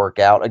things will work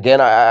out.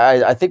 Again,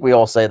 I think we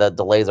all say that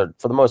delays are,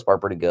 for the most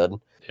part, pretty good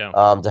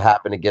to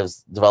happen. It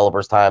gives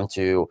developers time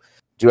to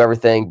do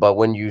everything. But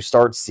when you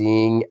start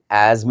seeing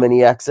as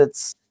many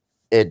exits,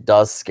 it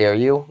does scare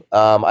you.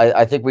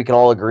 I think we can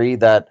all agree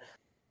that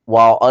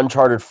while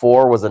Uncharted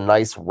 4 was a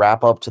nice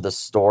wrap up to the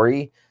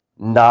story,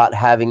 not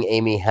having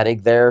Amy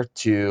Hennig there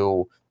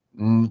to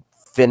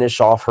finish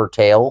off her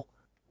tale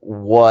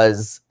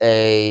was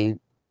a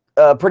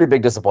pretty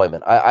big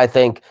disappointment. I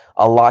think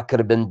a lot could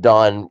have been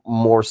done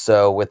more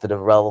so with the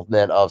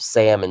development of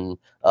Sam and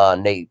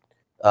Nate,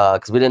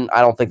 because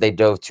I don't think they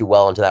dove too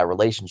well into that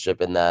relationship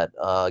in that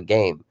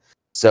game.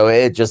 So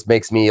it just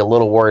makes me a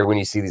little worried when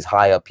you see these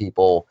high up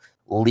people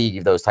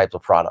leave those types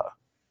of product,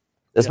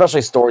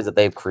 especially stories that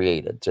they've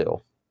created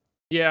too.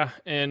 Yeah,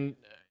 and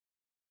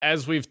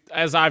as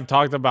I've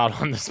talked about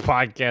on this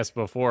podcast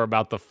before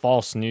about the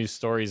false news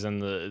stories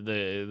and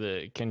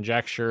the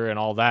conjecture and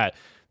all that,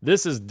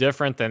 this is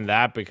different than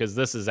that because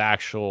this is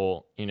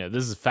actual,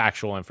 this is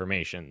factual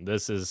information.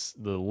 This is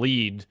the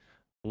lead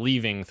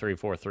leaving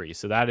 343.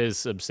 So that is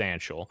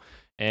substantial.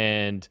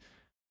 And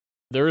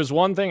there is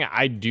one thing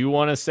I do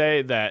want to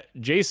say, that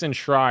Jason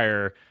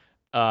Schreier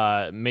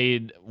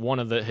made one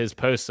of his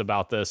posts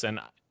about this, and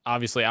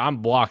obviously I'm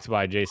blocked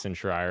by Jason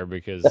Schreier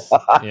because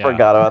I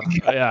forgot about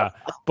that. Yeah,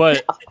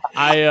 but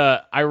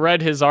I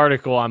read his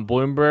article on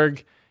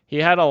Bloomberg. He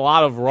had a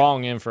lot of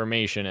wrong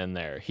information in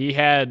there. He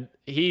had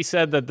he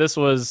said that this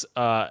was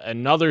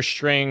another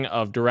string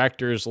of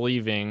directors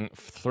leaving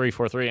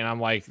 343, and I'm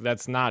like,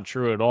 that's not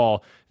true at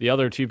all. The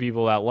other two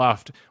people that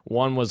left,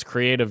 one was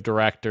creative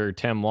director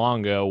Tim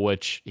Longo,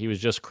 which he was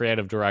just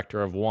creative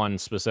director of one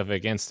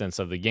specific instance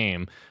of the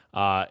game,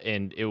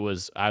 and it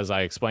was, as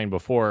I explained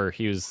before,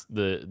 he was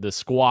the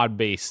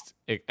squad-based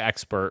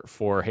expert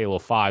for Halo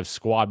 5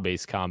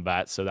 squad-based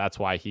combat, so that's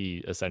why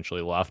he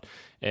essentially left.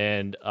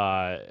 And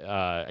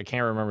I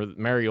can't remember,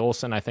 Mary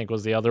Olsen, I think,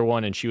 was the other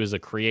one, and she was a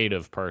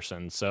creative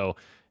person. So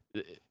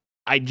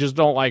I just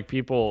don't like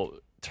people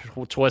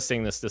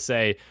twisting this to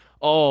say,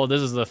 oh,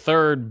 this is the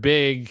third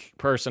big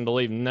person to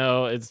leave.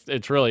 No,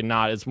 it's really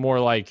not. It's more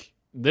like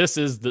this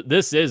is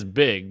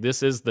big.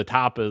 This is the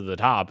top of the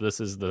top. This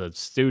is the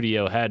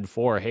studio head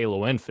for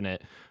Halo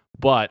Infinite.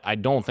 But I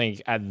don't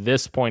think at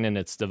this point in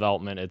its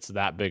development it's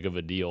that big of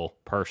a deal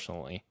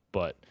personally.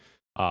 But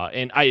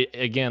and I,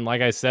 again,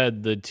 like I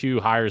said, the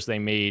two hires they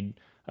made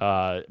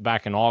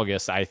back in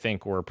August, I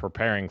think were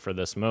preparing for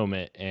this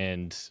moment,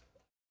 and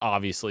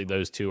obviously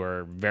those two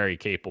are very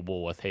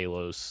capable with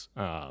Halo's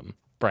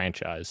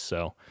franchise.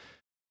 So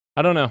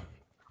I don't know.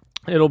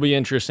 It'll be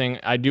interesting.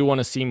 I do want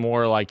to see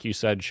more, like you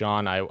said,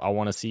 Sean. I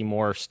want to see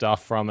more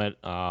stuff from it.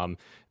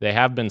 They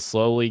have been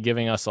slowly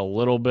giving us a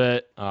little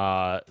bit.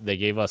 They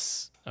gave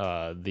us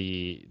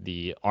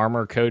the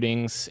armor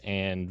coatings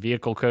and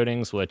vehicle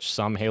coatings, which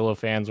some Halo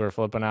fans were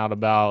flipping out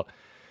about.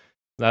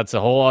 That's a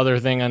whole other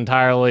thing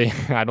entirely.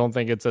 I don't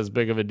think it's as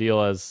big of a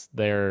deal as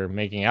they're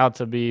making out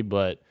to be,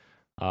 but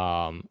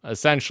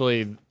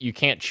essentially you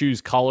can't choose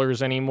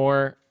colors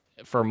anymore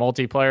for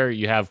multiplayer.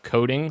 You have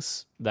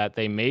coatings that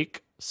they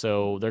make.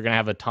 So they're going to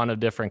have a ton of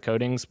different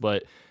coatings,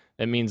 but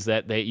it means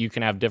that you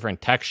can have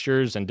different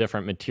textures and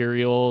different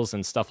materials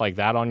and stuff like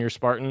that on your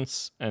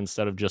Spartans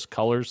instead of just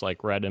colors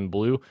like red and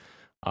blue.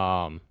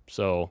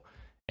 So,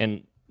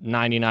 and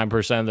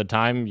 99% of the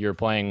time you're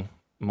playing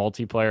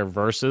multiplayer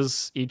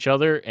versus each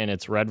other, and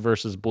it's red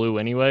versus blue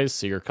anyways,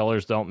 so your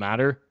colors don't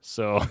matter.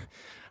 So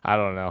I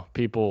don't know.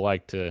 People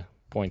like to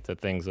point to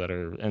things that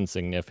are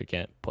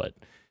insignificant, but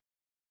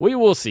we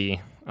will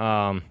see.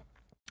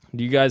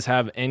 Do you guys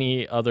have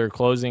any other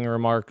closing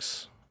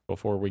remarks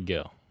before we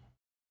go?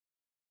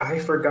 I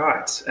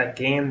forgot a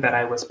game that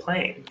I was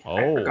playing. Oh.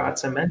 I forgot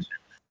to mention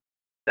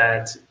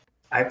that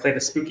I played a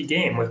spooky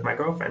game with my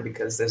girlfriend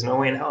because there's no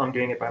way in hell I'm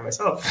doing it by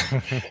myself.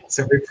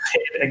 So we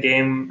played a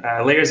game,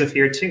 Layers of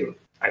Fear 2.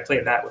 I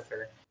played that with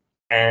her.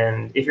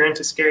 And if you're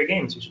into scary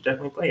games, you should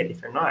definitely play it.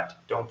 If you're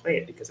not, don't play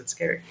it because it's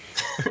scary.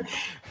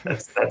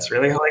 That's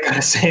really all I got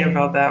to say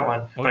about that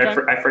one. Okay.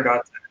 But I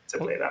forgot to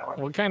play that one.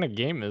 What kind of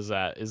game is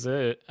that? Is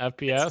it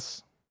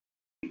FPS?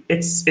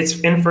 It's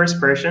in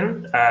first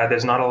person.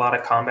 There's not a lot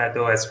of combat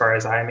though. As far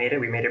as I made it,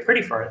 we made it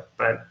pretty far,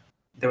 but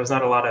there was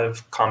not a lot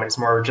of combat. It's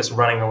more just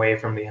running away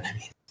from the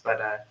enemies.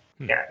 But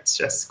yeah, it's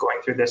just going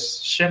through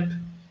this ship,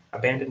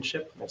 abandoned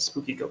ship. There's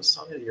spooky ghosts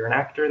on it. You're an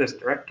actor. There's a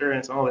director, and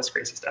it's all this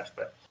crazy stuff.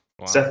 But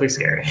it's definitely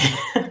scary.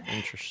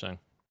 Interesting.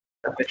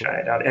 Definitely try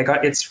it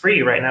out. It's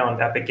free right now on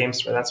the Epic Games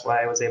Store. That's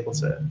why I was able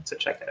to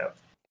check it out.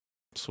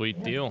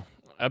 Sweet deal.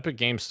 Epic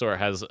Games Store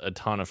has a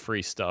ton of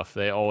free stuff.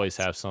 They always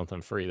have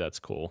something free that's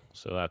cool.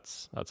 So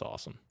that's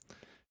awesome.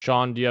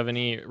 Sean, do you have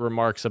any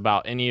remarks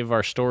about any of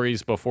our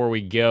stories before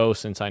we go,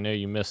 since I know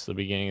you missed the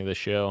beginning of the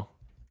show?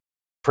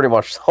 Pretty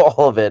much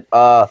all of it.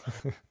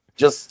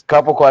 Just a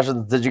couple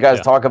questions. Did you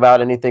guys talk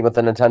about anything with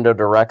the Nintendo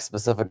Direct,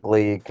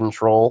 specifically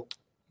Control?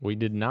 We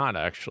did not,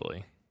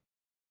 actually.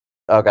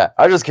 Okay.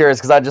 I was just curious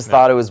because I just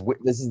thought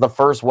this is the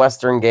first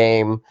Western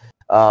game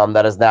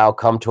that has now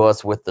come to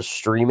us with the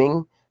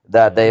streaming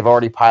that they've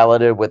already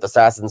piloted with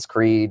Assassin's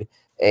Creed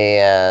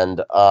and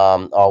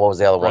what was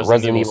the other one?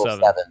 Resident Evil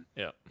 7.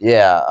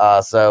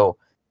 Yeah. So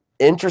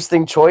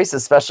interesting choice,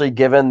 especially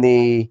given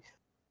the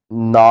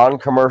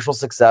non-commercial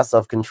success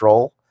of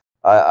Control.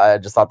 I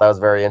just thought that was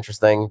very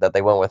interesting that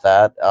they went with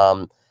that.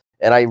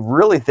 And I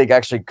really think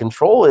actually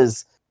Control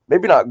is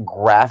maybe not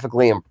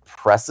graphically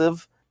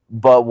impressive,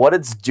 but what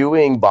it's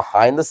doing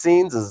behind the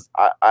scenes is,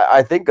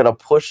 I think, going to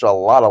push a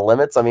lot of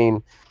limits. I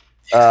mean,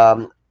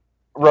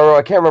 Roro,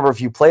 I can't remember if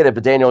you played it,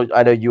 but Daniel,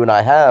 I know you and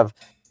I have,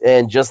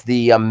 and just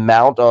the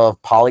amount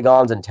of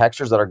polygons and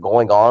textures that are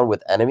going on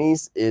with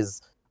enemies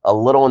is a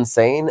little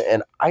insane,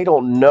 and I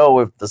don't know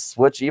if the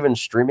Switch, even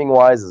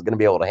streaming-wise, is going to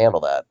be able to handle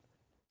that.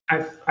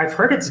 I've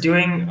heard it's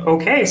doing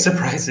okay,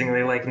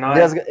 surprisingly. Like not.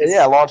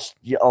 Yeah,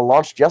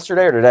 launched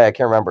yesterday or today. I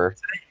can't remember.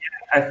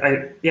 I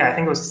think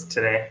it was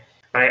today.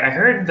 But I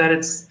heard that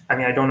it's. I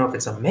mean, I don't know if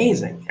it's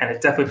amazing, and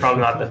it's definitely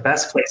probably not the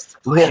best place to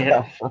play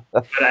it.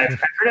 But I've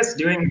heard it's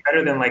doing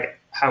better than like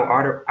how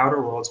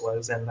Outer Worlds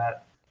was, and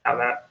how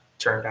that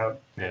turned out.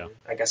 Yeah. And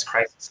I guess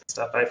Crysis and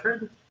stuff. I've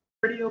heard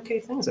pretty okay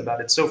things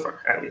about it so far.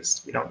 At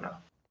least we don't know.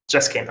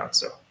 Just came out,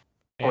 so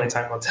only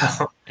time will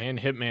tell. And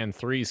Hitman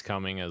 3's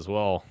coming as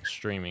well,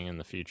 streaming in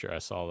the future. I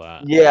saw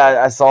that.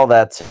 Yeah, I saw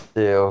that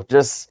too.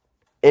 Just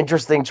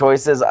interesting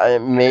choices.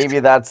 Maybe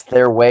that's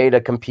their way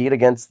to compete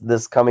against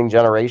this coming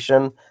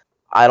generation.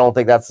 I don't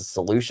think that's a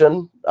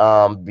solution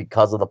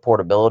because of the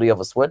portability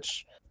of a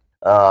Switch.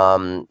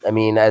 I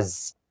mean,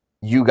 as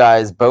you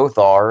guys both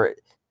are,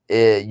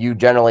 you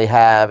generally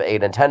have a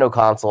Nintendo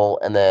console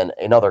and then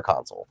another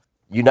console.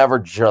 You never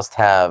just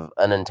have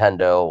a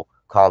Nintendo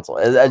console.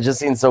 It just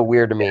seems so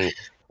weird to me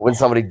when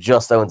somebody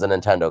just owns a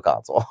Nintendo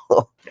console.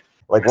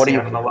 Like, what are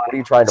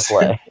you trying to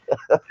play?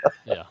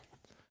 Yeah.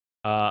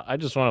 I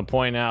just want to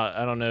point out,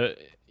 I don't know,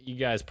 you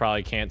guys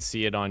probably can't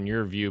see it on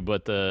your view,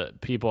 but the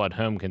people at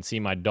home can see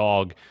my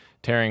dog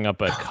tearing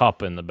up a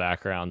cup in the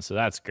background, so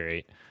that's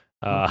great.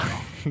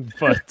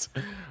 But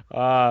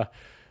all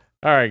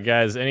right,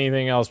 guys,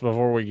 anything else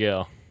before we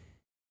go?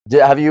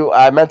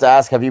 I meant to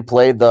ask, have you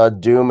played the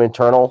Doom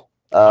Eternal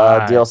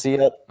DLC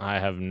yet? I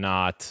have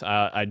not.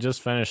 I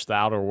just finished the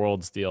Outer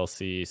Worlds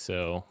DLC,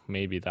 so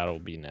maybe that'll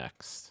be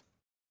next.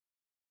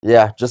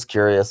 Yeah, just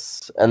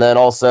curious. And then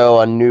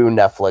also a new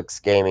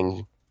Netflix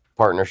gaming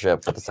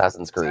partnership with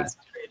Assassin's Creed.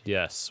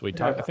 Yes,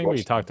 I think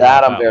we talked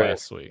about that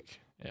last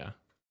week. Yeah.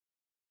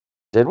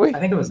 Did we? I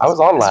think it was. I was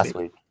on last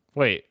week.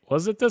 Wait,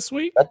 was it this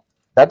week?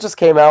 That just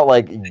came out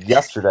like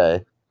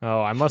yesterday.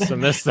 Oh, I must have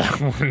missed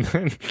that one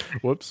then.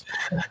 Whoops.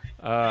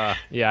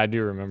 Yeah, I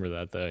do remember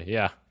that though.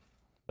 Yeah,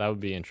 that would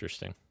be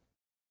interesting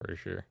for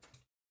sure.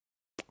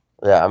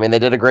 Yeah, I mean, they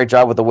did a great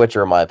job with The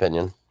Witcher, in my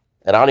opinion.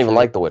 And I don't even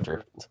like The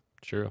Witcher.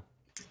 True.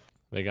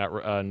 They got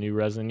a new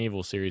Resident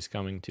Evil series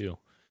coming too.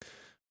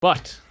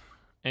 But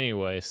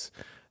anyways,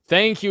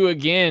 thank you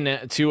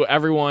again to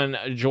everyone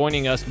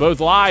joining us both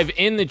live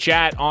in the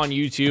chat on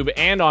YouTube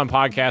and on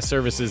podcast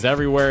services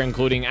everywhere,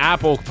 including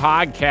Apple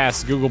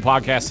Podcasts, Google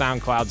Podcasts,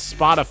 SoundCloud,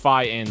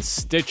 Spotify, and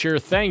Stitcher.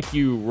 Thank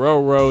you,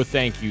 Roro.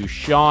 Thank you,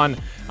 Sean.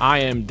 I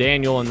am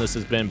Daniel, and this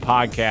has been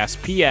Podcast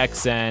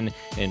PXN,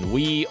 and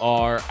we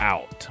are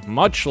out.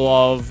 Much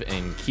love,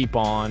 and keep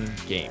on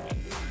gaming.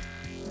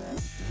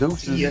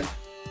 Deuces. Yeah.